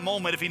weep in that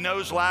moment if he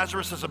knows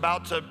Lazarus is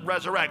about to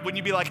resurrect? Wouldn't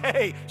you be like,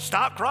 hey,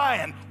 stop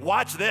crying,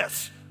 watch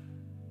this?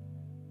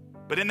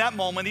 But in that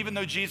moment, even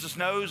though Jesus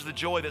knows the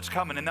joy that's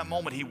coming, in that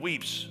moment he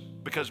weeps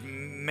because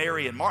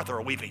Mary and Martha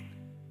are weeping.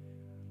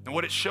 And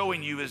what it's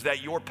showing you is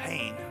that your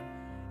pain,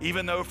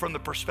 even though from the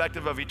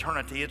perspective of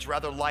eternity it's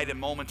rather light and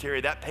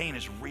momentary, that pain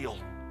is real.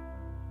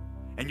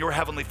 And your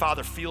Heavenly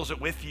Father feels it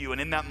with you.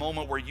 And in that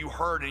moment where you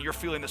hurt and you're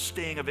feeling the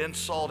sting of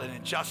insult and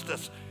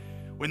injustice,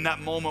 in that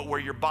moment where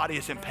your body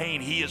is in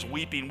pain, he is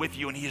weeping with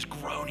you and he is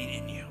groaning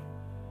in you.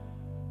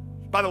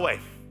 By the way,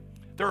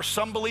 there are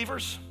some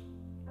believers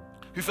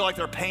who feel like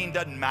their pain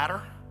doesn't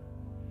matter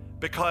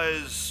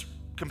because,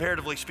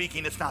 comparatively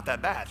speaking, it's not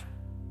that bad,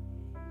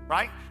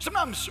 right?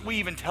 Sometimes we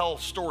even tell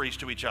stories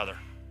to each other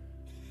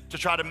to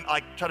try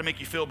to make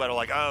you feel better,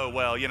 like, oh,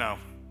 well, you know,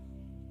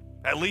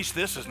 at least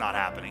this is not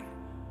happening.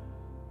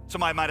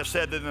 Somebody might have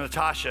said that to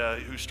Natasha,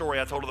 whose story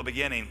I told at the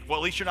beginning, well,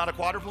 at least you're not a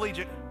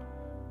quadriplegic.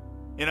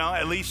 You know,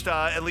 at least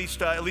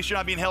you're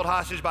not being held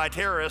hostage by a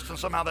terrorist, and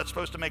somehow that's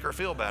supposed to make her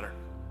feel better.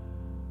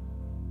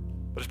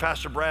 But as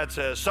Pastor Brad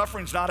says,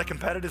 suffering's not a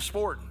competitive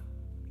sport.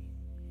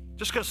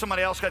 Just because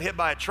somebody else got hit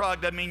by a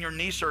truck doesn't mean your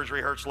knee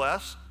surgery hurts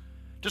less.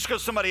 Just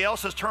because somebody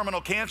else has terminal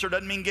cancer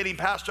doesn't mean getting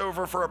passed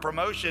over for a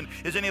promotion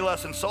is any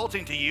less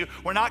insulting to you.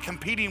 We're not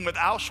competing with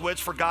Auschwitz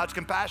for God's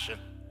compassion.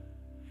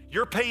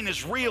 Your pain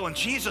is real, and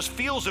Jesus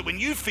feels it when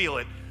you feel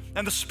it.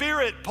 And the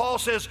Spirit, Paul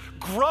says,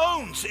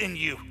 groans in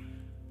you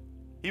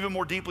even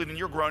more deeply than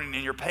you're groaning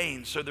in your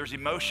pain. So there's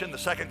emotion. The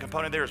second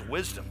component there is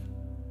wisdom.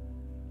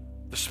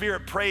 The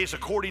Spirit prays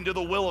according to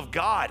the will of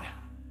God.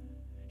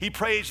 He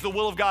prays the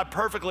will of God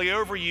perfectly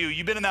over you.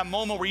 You've been in that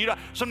moment where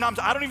sometimes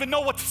I don't even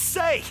know what to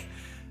say.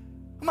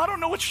 I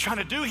don't know what you're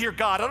trying to do here,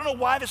 God. I don't know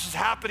why this is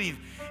happening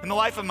in the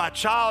life of my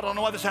child. I don't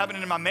know why this is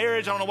happening in my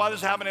marriage. I don't know why this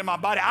is happening in my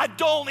body. I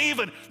don't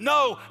even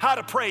know how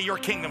to pray your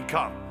kingdom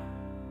come.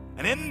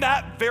 And in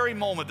that very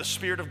moment, the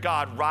Spirit of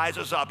God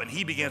rises up and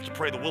he begins to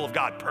pray the will of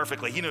God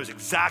perfectly. He knows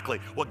exactly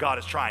what God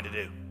is trying to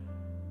do.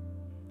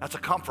 That's a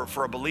comfort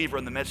for a believer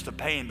in the midst of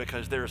pain,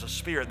 because there is a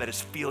Spirit that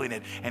is feeling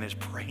it and is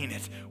praying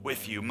it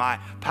with you. My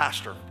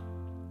pastor,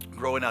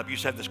 growing up,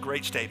 used to have this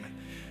great statement.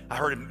 I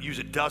heard him use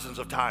it dozens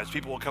of times.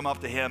 People will come up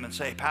to him and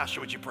say, Pastor,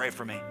 would you pray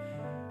for me?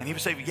 And he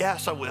would say,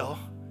 yes, I will.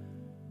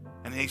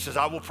 And he says,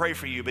 I will pray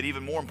for you, but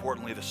even more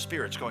importantly, the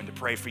Spirit's going to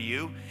pray for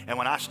you. And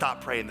when I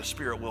stop praying, the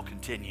Spirit will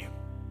continue.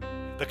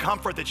 The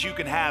comfort that you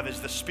can have is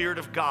the Spirit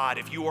of God,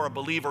 if you are a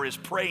believer, is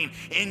praying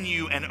in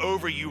you and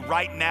over you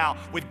right now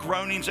with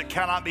groanings that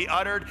cannot be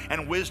uttered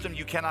and wisdom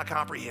you cannot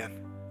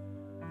comprehend.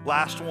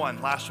 Last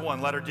one,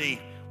 letter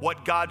D.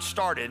 What God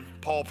started,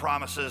 Paul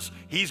promises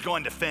he's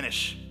going to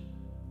finish.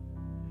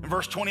 In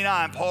verse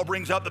 29, Paul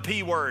brings up the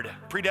P word,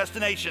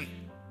 predestination.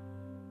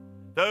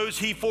 Those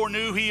he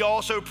foreknew, he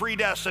also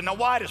predestined. Now,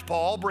 why does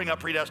Paul bring up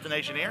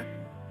predestination here?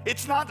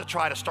 It's not to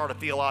try to start a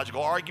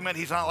theological argument.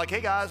 He's not like,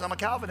 hey guys, I'm a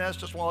Calvinist,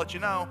 just want to let you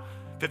know,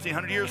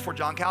 1,500 years before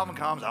John Calvin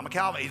comes, I'm a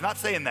Calvinist. He's not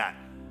saying that.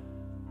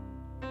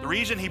 The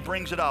reason he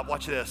brings it up,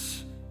 watch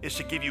this, is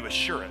to give you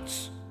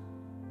assurance.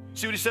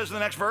 See what he says in the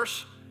next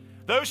verse?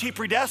 Those he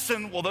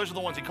predestined, well, those are the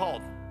ones he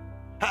called.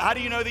 How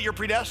do you know that you're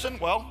predestined?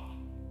 Well,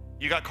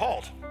 you got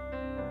called.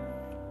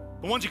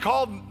 The ones he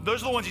called,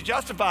 those are the ones he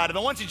justified. And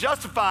the ones he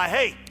justified,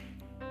 hey,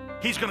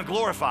 he's going to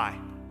glorify.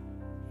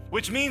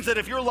 Which means that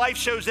if your life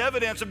shows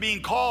evidence of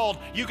being called,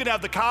 you can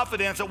have the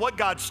confidence that what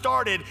God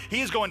started,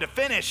 he's going to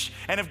finish.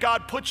 And if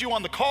God puts you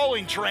on the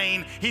calling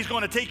train, he's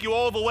going to take you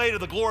all the way to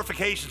the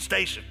glorification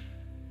station.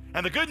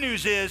 And the good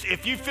news is,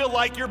 if you feel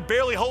like you're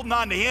barely holding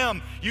on to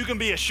him, you can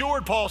be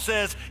assured, Paul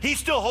says, he's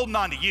still holding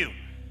on to you.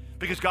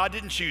 Because God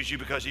didn't choose you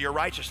because of your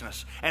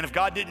righteousness. And if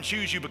God didn't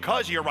choose you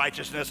because of your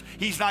righteousness,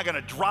 he's not going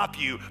to drop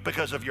you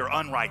because of your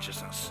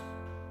unrighteousness.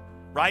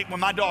 Right? When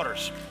my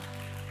daughters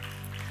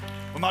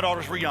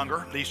were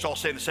younger, they used to all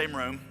stay in the same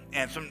room.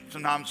 And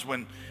sometimes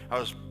when I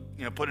was,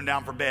 putting them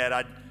down for bed,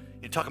 I'd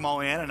tuck them all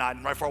in, and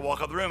right before I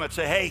walk out the room, I'd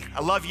say, hey,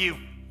 I love you.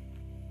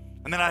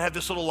 And then I'd have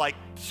this little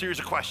series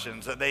of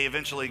questions that they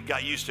eventually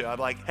got used to. I'd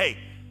be like, hey,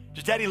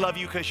 does Daddy love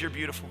you because you're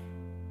beautiful?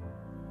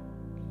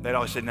 They'd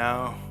always say,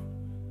 no.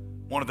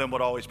 One of them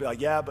would always be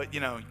like, yeah, but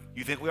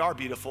you think we are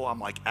beautiful? I'm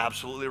like,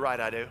 absolutely right,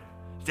 I do.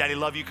 Does Daddy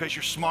love you because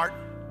you're smart?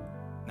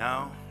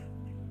 No.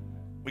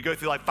 We go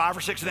through 5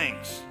 or 6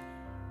 things,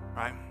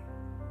 right?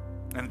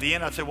 And at the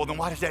end, I'd say, well, then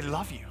why does Daddy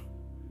love you?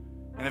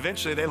 And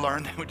eventually they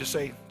learned, they would just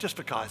say, just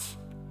because.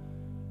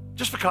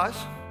 Just because.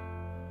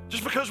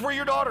 Just because we're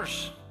your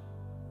daughters.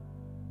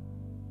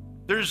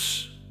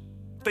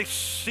 They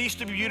cease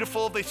to be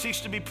beautiful, they cease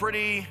to be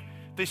pretty,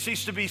 they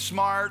cease to be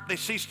smart, they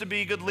cease to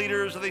be good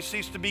leaders, or they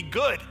cease to be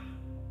good.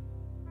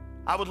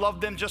 I would love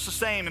them just the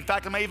same. In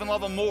fact, I may even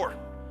love them more,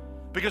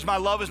 because my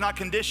love is not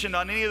conditioned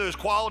on any of those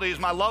qualities.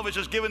 My love is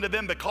just given to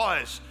them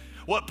because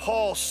what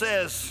Paul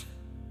says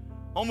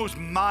almost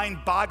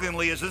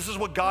mind-bogglingly is this is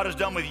what God has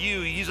done with you.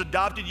 He's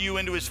adopted you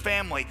into his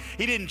family.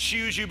 He didn't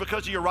choose you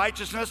because of your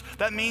righteousness.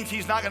 That means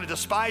he's not going to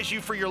despise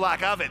you for your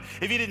lack of it.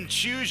 If he didn't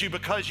choose you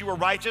because you were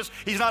righteous,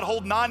 he's not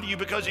holding on to you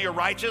because of your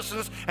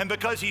righteousness. And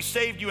because he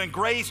saved you in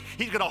grace,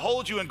 he's going to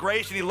hold you in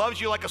grace, and he loves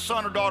you like a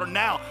son or daughter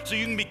now. So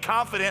you can be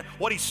confident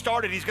what he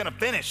started, he's going to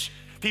finish.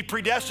 If he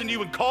predestined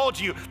you and called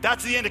you,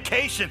 that's the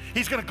indication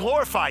he's going to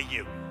glorify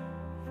you.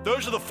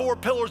 Those are the 4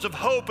 pillars of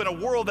hope in a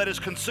world that is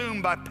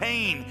consumed by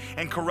pain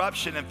and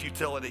corruption and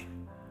futility.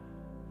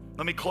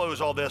 Let me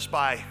close all this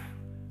by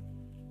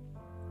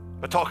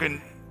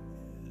talking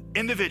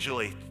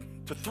individually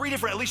to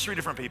at least three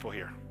different people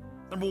here.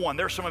 Number one,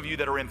 there are some of you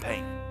that are in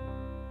pain.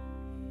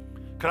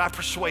 Could I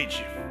persuade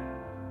you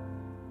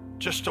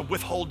just to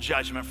withhold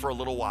judgment for a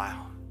little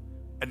while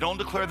and don't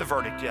declare the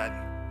verdict yet?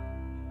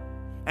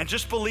 And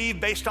just believe,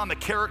 based on the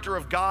character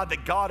of God,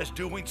 that God is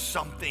doing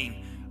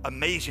something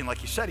amazing like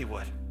he said he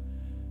would.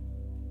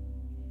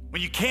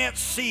 When you can't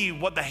see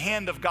what the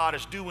hand of God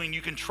is doing,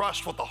 you can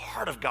trust what the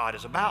heart of God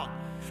is about.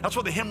 That's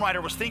what the hymn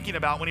writer was thinking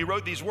about when he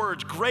wrote these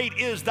words. Great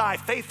is thy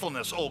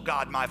faithfulness, O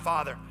God, my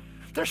Father.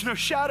 There's no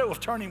shadow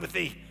of turning with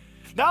thee.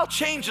 Thou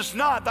changest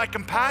not, thy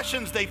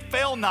compassions, they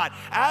fail not.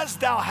 As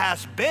thou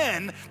hast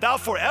been, thou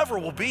forever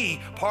will be,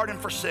 pardon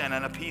for sin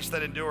and a peace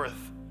that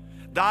endureth.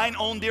 Thine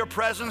own dear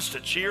presence to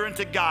cheer and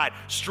to guide,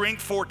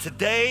 strength for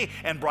today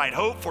and bright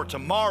hope for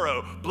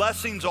tomorrow,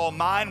 blessings all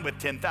mine with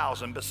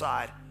 10,000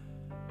 beside.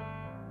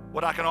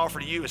 What I can offer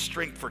to you is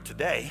strength for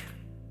today.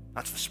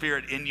 That's the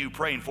Spirit in you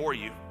praying for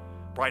you.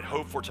 Bright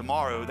hope for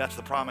tomorrow, that's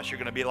the promise you're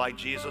going to be like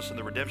Jesus and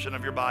the redemption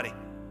of your body.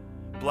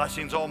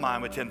 Blessings all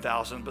mine with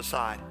 10,000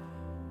 beside.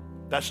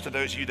 That's to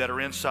those of you that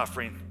are in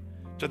suffering.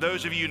 To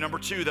those of you, number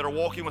 2, that are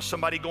walking with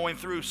somebody going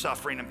through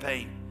suffering and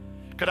pain.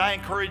 Could I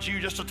encourage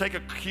you just to take a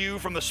cue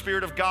from the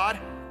Spirit of God?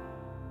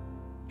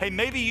 Hey,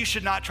 maybe you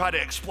should not try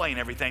to explain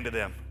everything to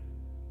them.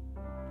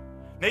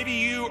 Maybe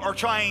you are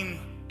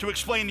trying to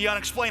explain the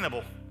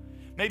unexplainable.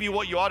 Maybe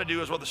what you ought to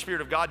do is what the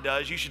Spirit of God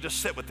does. You should just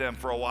sit with them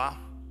for a while.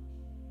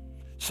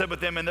 Sit with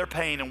them in their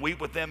pain and weep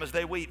with them as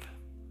they weep.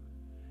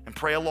 And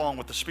pray along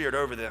with the Spirit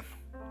over them.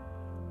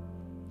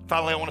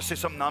 Finally, I want to say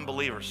something to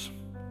unbelievers.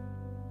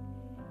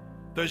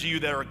 Those of you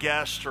that are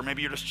guests, or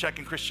maybe you're just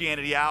checking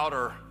Christianity out,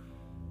 or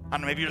I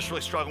don't know, maybe you're just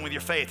really struggling with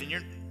your faith and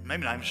you're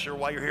maybe not even sure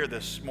why you're here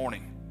this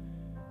morning.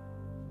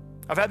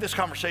 I've had this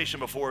conversation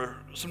before.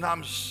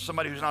 Sometimes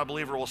somebody who's not a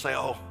believer will say,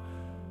 oh,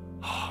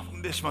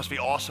 this must be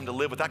awesome to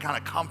live with that kind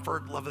of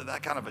comfort, live with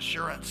that kind of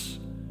assurance.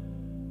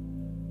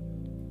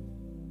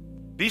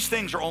 These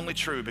things are only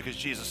true because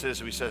Jesus is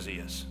who he says he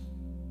is.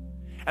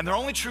 And they're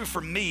only true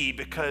for me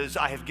because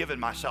I have given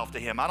myself to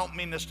him. I don't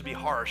mean this to be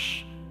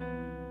harsh,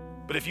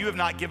 but if you have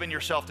not given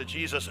yourself to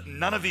Jesus,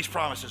 none of these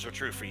promises are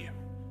true for you.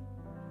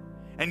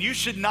 And you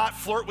should not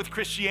flirt with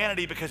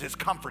Christianity because it's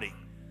comforting.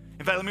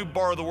 In fact, let me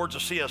borrow the words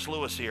of C.S.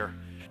 Lewis here.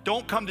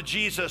 Don't come to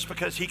Jesus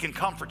because he can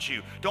comfort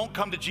you. Don't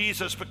come to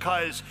Jesus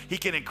because he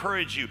can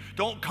encourage you.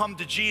 Don't come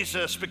to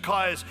Jesus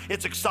because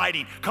it's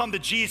exciting. Come to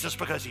Jesus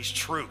because he's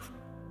true.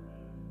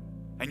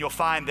 And you'll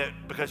find that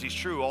because he's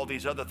true, all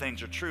these other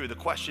things are true. The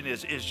question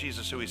is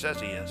Jesus who he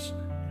says he is?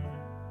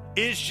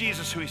 Is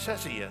Jesus who he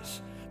says he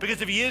is?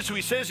 Because if he is who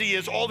he says he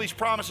is, all these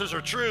promises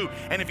are true.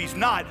 And if he's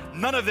not,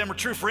 none of them are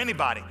true for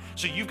anybody.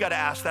 So you've got to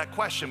ask that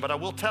question. But I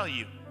will tell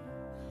you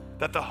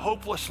that the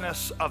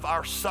hopelessness of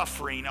our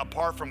suffering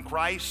apart from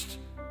Christ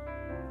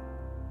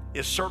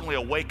is certainly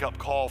a wake-up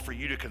call for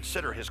you to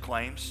consider his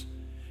claims.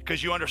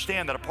 Because you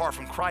understand that apart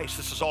from Christ,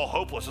 this is all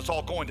hopeless. It's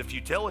all going to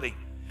futility.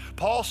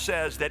 Paul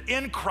says that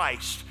in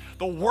Christ,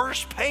 the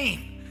worst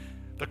pain.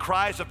 The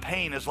cries of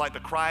pain is like the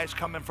cries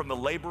coming from the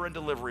labor and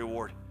delivery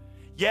ward.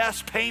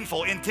 Yes,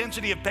 painful,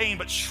 intensity of pain,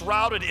 but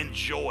shrouded in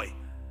joy.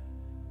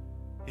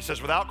 He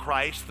says, without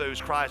Christ,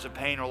 those cries of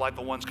pain are like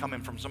the ones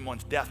coming from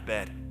someone's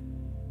deathbed.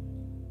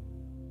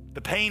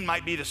 The pain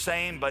might be the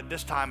same, but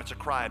this time it's a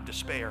cry of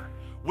despair.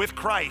 With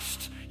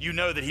Christ, you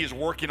know that he is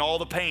working all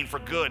the pain for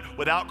good.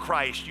 Without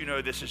Christ, you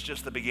know this is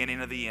just the beginning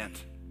of the end.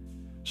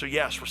 So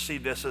yes,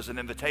 receive this as an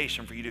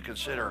invitation for you to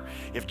consider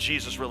if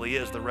Jesus really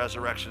is the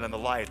resurrection and the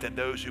life, that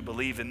those who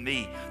believe in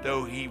me,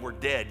 though he were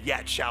dead,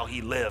 yet shall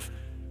he live.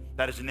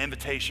 That is an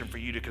invitation for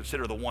you to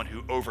consider the one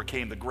who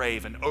overcame the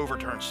grave and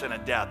overturned sin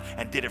and death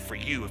and did it for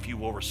you if you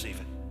will receive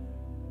it.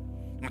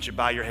 I want you to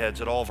bow your heads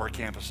at all of our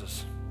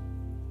campuses.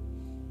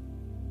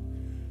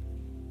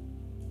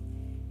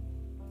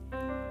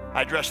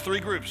 I address three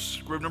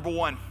groups. Group number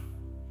one,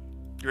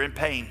 you're in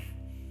pain.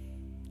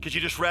 Could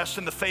you just rest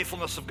in the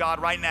faithfulness of God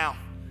right now?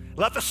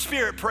 Let the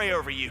Spirit pray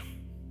over you.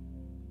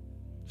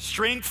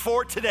 Strength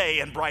for today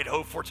and bright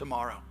hope for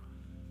tomorrow.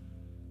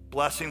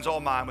 Blessings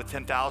all mine with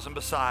 10,000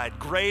 beside.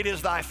 Great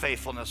is thy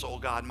faithfulness, O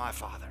God, my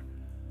Father.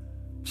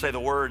 Say the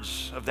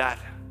words of that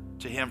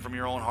to him from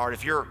your own heart.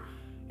 If you're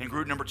in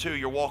group number two,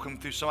 you're walking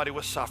through somebody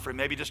with suffering,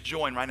 maybe just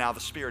join right now the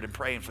Spirit in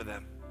praying for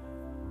them.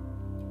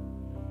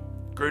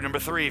 Group number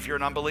three, if you're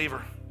an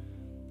unbeliever,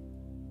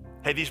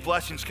 hey, these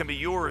blessings can be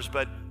yours,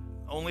 but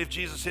only if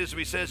Jesus is who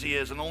he says he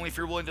is, and only if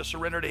you're willing to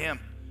surrender to him.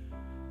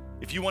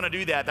 If you want to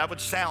do that, that would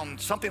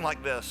sound something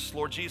like this.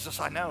 Lord Jesus,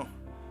 I know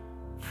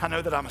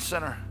that I'm a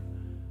sinner.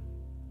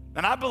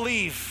 And I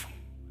believe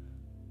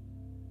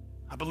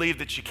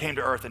that you came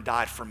to earth and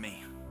died for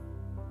me.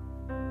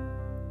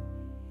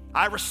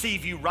 I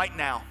receive you right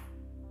now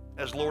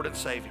as Lord and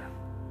Savior.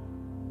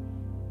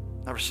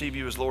 I receive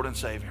you as Lord and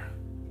Savior.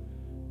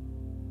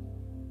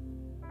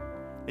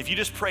 If you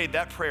just prayed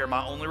that prayer,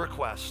 my only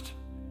request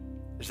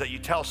is that you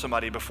tell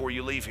somebody before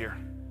you leave here.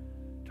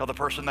 Tell the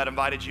person that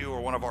invited you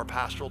or one of our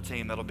pastoral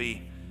team that'll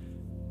be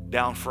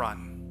down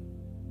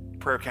front,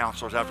 prayer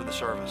counselors after the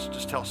service.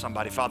 Just tell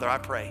somebody, Father, I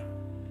pray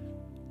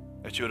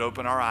that you would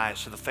open our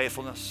eyes to the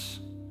faithfulness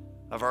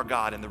of our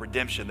God and the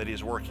redemption that he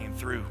is working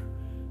through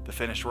the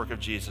finished work of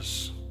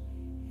Jesus.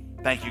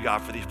 Thank you,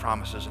 God, for these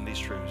promises and these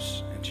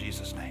truths. In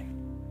Jesus' name.